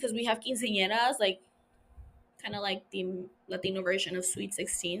cultures, because we have quinceañeras, like kind of like the Latino version of Sweet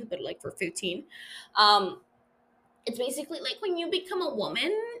 16, but like for 15. Um, it's basically like when you become a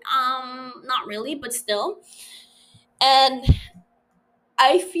woman, not really, but still. And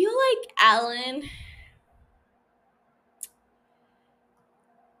I feel like Alan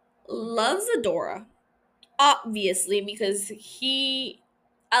loves Adora, obviously, because he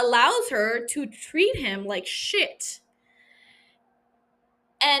allows her to treat him like shit.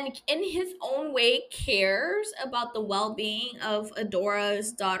 And in his own way cares about the well-being of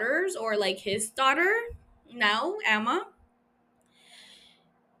Adora's daughters, or like his daughter now, Emma.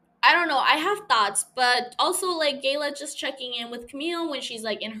 I don't know. I have thoughts, but also like Gayla just checking in with Camille when she's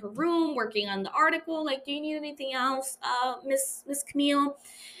like in her room working on the article. Like, do you need anything else, Miss Camille?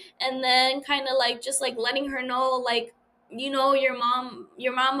 And then kind of like just like letting her know, like, your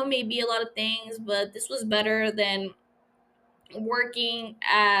mama may be a lot of things, but this was better than working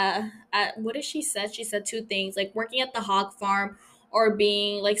at what did she said? She said two things, like working at the hog farm or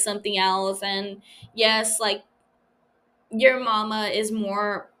being like something else. And yes, like your mama is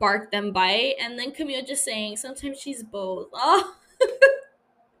more bark than bite. And then Camille just saying sometimes she's both.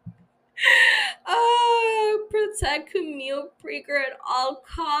 Oh, protect Camille Preaker at all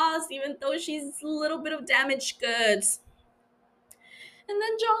costs, even though she's a little bit of damaged goods. And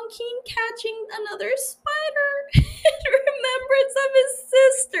then John Keane catching another spider in remembrance of his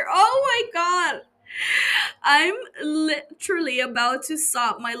sister. Oh my god. I'm literally about to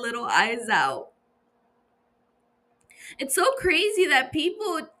sob my little eyes out. It's so crazy that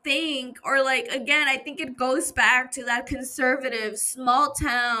people think, or like, again, I think it goes back to that conservative small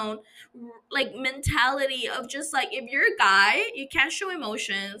town like mentality of just like, if you're a guy, you can't show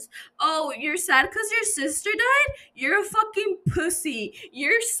emotions. Oh, you're sad because your sister died? You're a fucking pussy.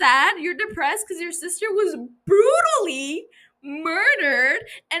 You're sad, you're depressed because your sister was brutally murdered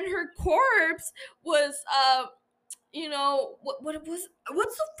and her corpse was what was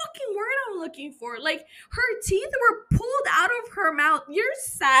what's the fucking word I'm looking for? Like, her teeth were pulled out of her mouth. You're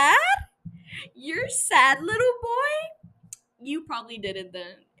sad? You're sad, little boy? You probably did it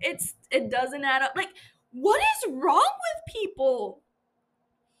then. It doesn't add up. Like, what is wrong with people?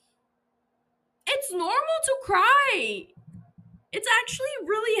 It's normal to cry. It's actually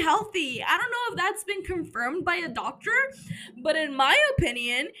really healthy. I don't know if that's been confirmed by a doctor, but in my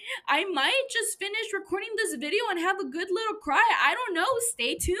opinion, I might just finish recording this video and have a good little cry. I don't know.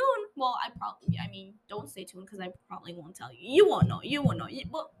 Stay tuned. Well, I mean, don't stay tuned because I probably won't tell you. You won't know. You won't know.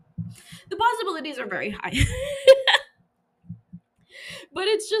 Well, the possibilities are very high. But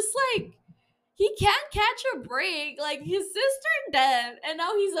it's just like, he can't catch a break. Like, his sister dead, and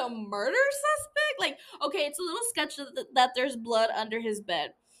now he's a murder suspect. Like, okay, it's a little sketch that there's blood under his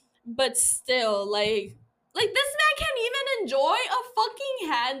bed, but still, like this man can't even enjoy a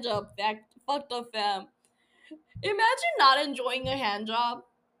fucking hand job. That fucked up, fam. Imagine not enjoying a hand job.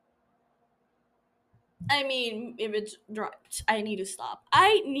 I mean, if it's dropped, I need to stop.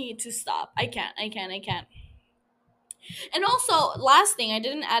 I need to stop. I can't. I can't. I can't. And also, last thing, I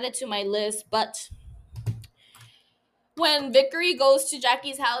didn't add it to my list, but when Vickery goes to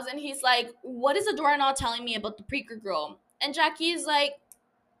Jackie's house and he's like, "What is Adora not telling me about the Preaker girl?" And Jackie's like,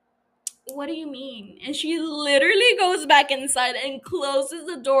 "What do you mean?" And she literally goes back inside and closes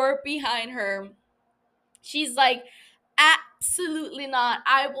the door behind her. She's like, "Absolutely not.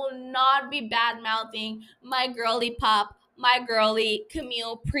 I will not be bad mouthing my girly pop, my girly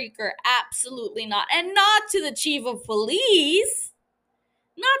Camille Preaker. Absolutely not. And not to the chief of police.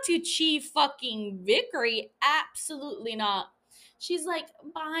 Not to Chief fucking Vickery. Absolutely not." She's like,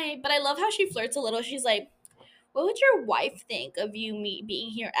 "Bye." But I love how she flirts a little. She's like, "What would your wife think of me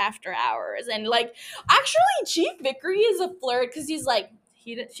being here after hours?" And like, actually, Chief Vickery is a flirt because he's like,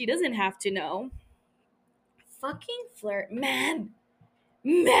 she doesn't have to know. Fucking flirt. Man.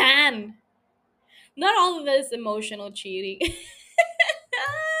 Man. Not all of this emotional cheating.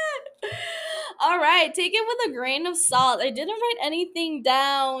 All right, take it with a grain of salt. I didn't write anything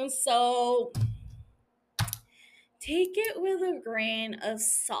down, so take it with a grain of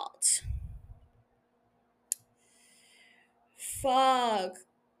salt. Fuck.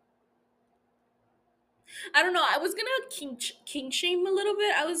 I don't know. I was gonna king shame a little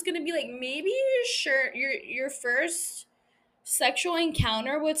bit. I was gonna be like, maybe your first sexual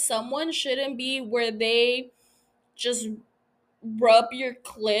encounter with someone shouldn't be where they just rub your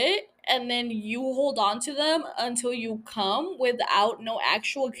clit and then you hold on to them until you come without no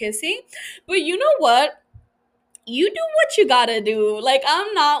actual kissing. But you know what? You do what you gotta do. Like,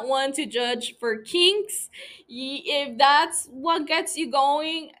 I'm not one to judge for kinks. If that's what gets you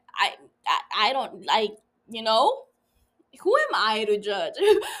going, I don't like, you know, who am I to judge?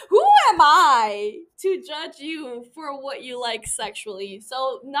 Who am I to judge you for what you like sexually?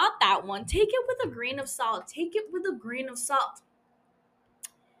 So, not that one. Take it with a grain of salt. Take it with a grain of salt.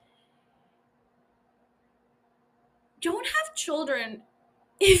 Don't have children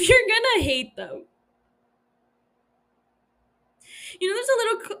if you're gonna hate them. You know,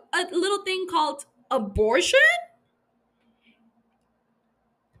 there's a little thing called abortion.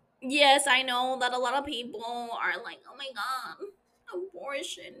 Yes, I know that a lot of people are like, "Oh my god,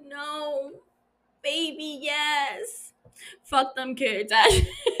 abortion, no, baby, yes." Fuck them kids.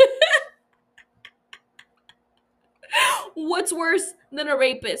 What's worse than a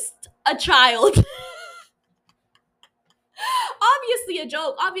rapist? A child. Obviously a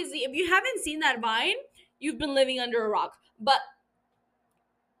joke. Obviously, if you haven't seen that Vine, you've been living under a rock. But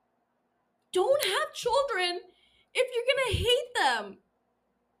don't have children if you're gonna hate them.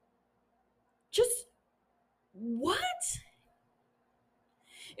 Just what?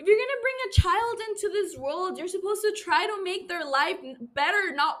 If you're gonna bring a child into this world, you're supposed to try to make their life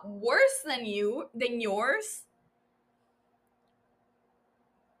better, not worse than yours.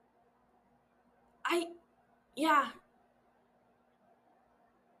 I Yeah.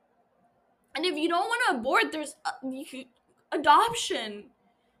 And if you don't want to abort, there's adoption.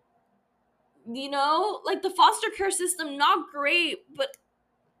 You know, like the foster care system, not great, but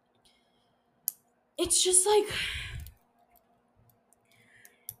it's just like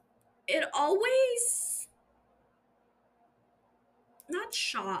it always not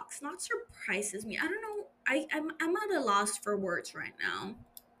shocks, not surprises me. I don't know. I'm at a loss for words right now.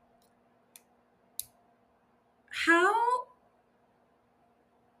 How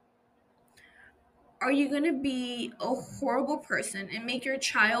are you gonna be a horrible person and make your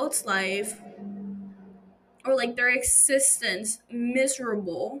child's life or like their existence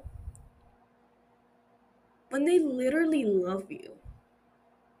miserable when they literally love you?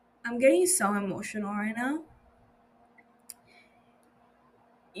 I'm getting so emotional right now.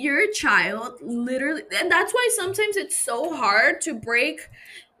 Your child literally, and that's why sometimes it's so hard to break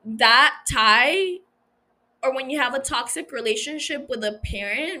that tie, or when you have a toxic relationship with a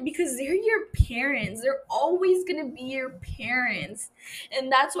parent, because they're your parents. They're always going to be your parents.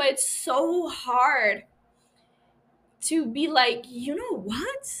 And that's why it's so hard to be like, you know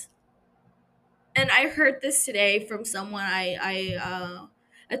what? And I heard this today from someone I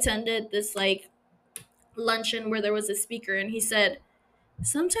attended this like luncheon where there was a speaker, and he said,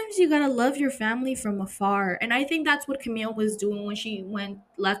 sometimes you gotta love your family from afar. And I think that's what Camille was doing when she went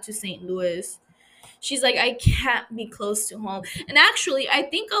left to St. Louis. She's like, I can't be close to home. And actually, I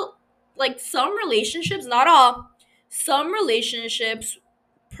think like some relationships, not all, some relationships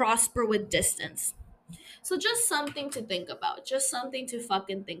prosper with distance. So just something to think about. Just something to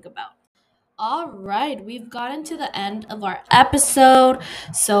fucking think about. All right, we've gotten to the end of our episode.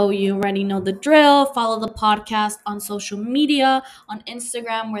 So you already know the drill. Follow the podcast on social media, on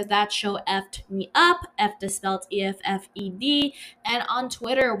Instagram, where that show effed me up, effed is spelled EFFED, and on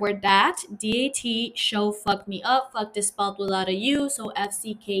Twitter, where that DAT show fucked me up, fucked is spelled without a U, so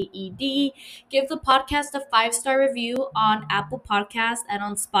FCKED. Give the podcast a 5-star review on Apple Podcasts and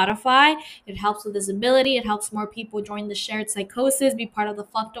on Spotify. It helps with visibility. It helps more people join the shared psychosis, be part of the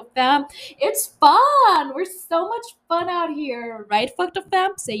fucked up fam. It's fun. We're so much fun out here, right? Fucked up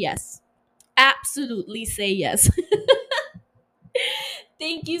fam? Say yes. Absolutely say yes.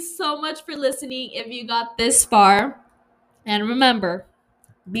 Thank you so much for listening if you got this far. And remember,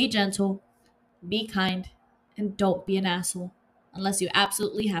 be gentle, be kind, and don't be an asshole unless you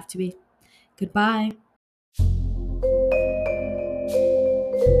absolutely have to be. Goodbye.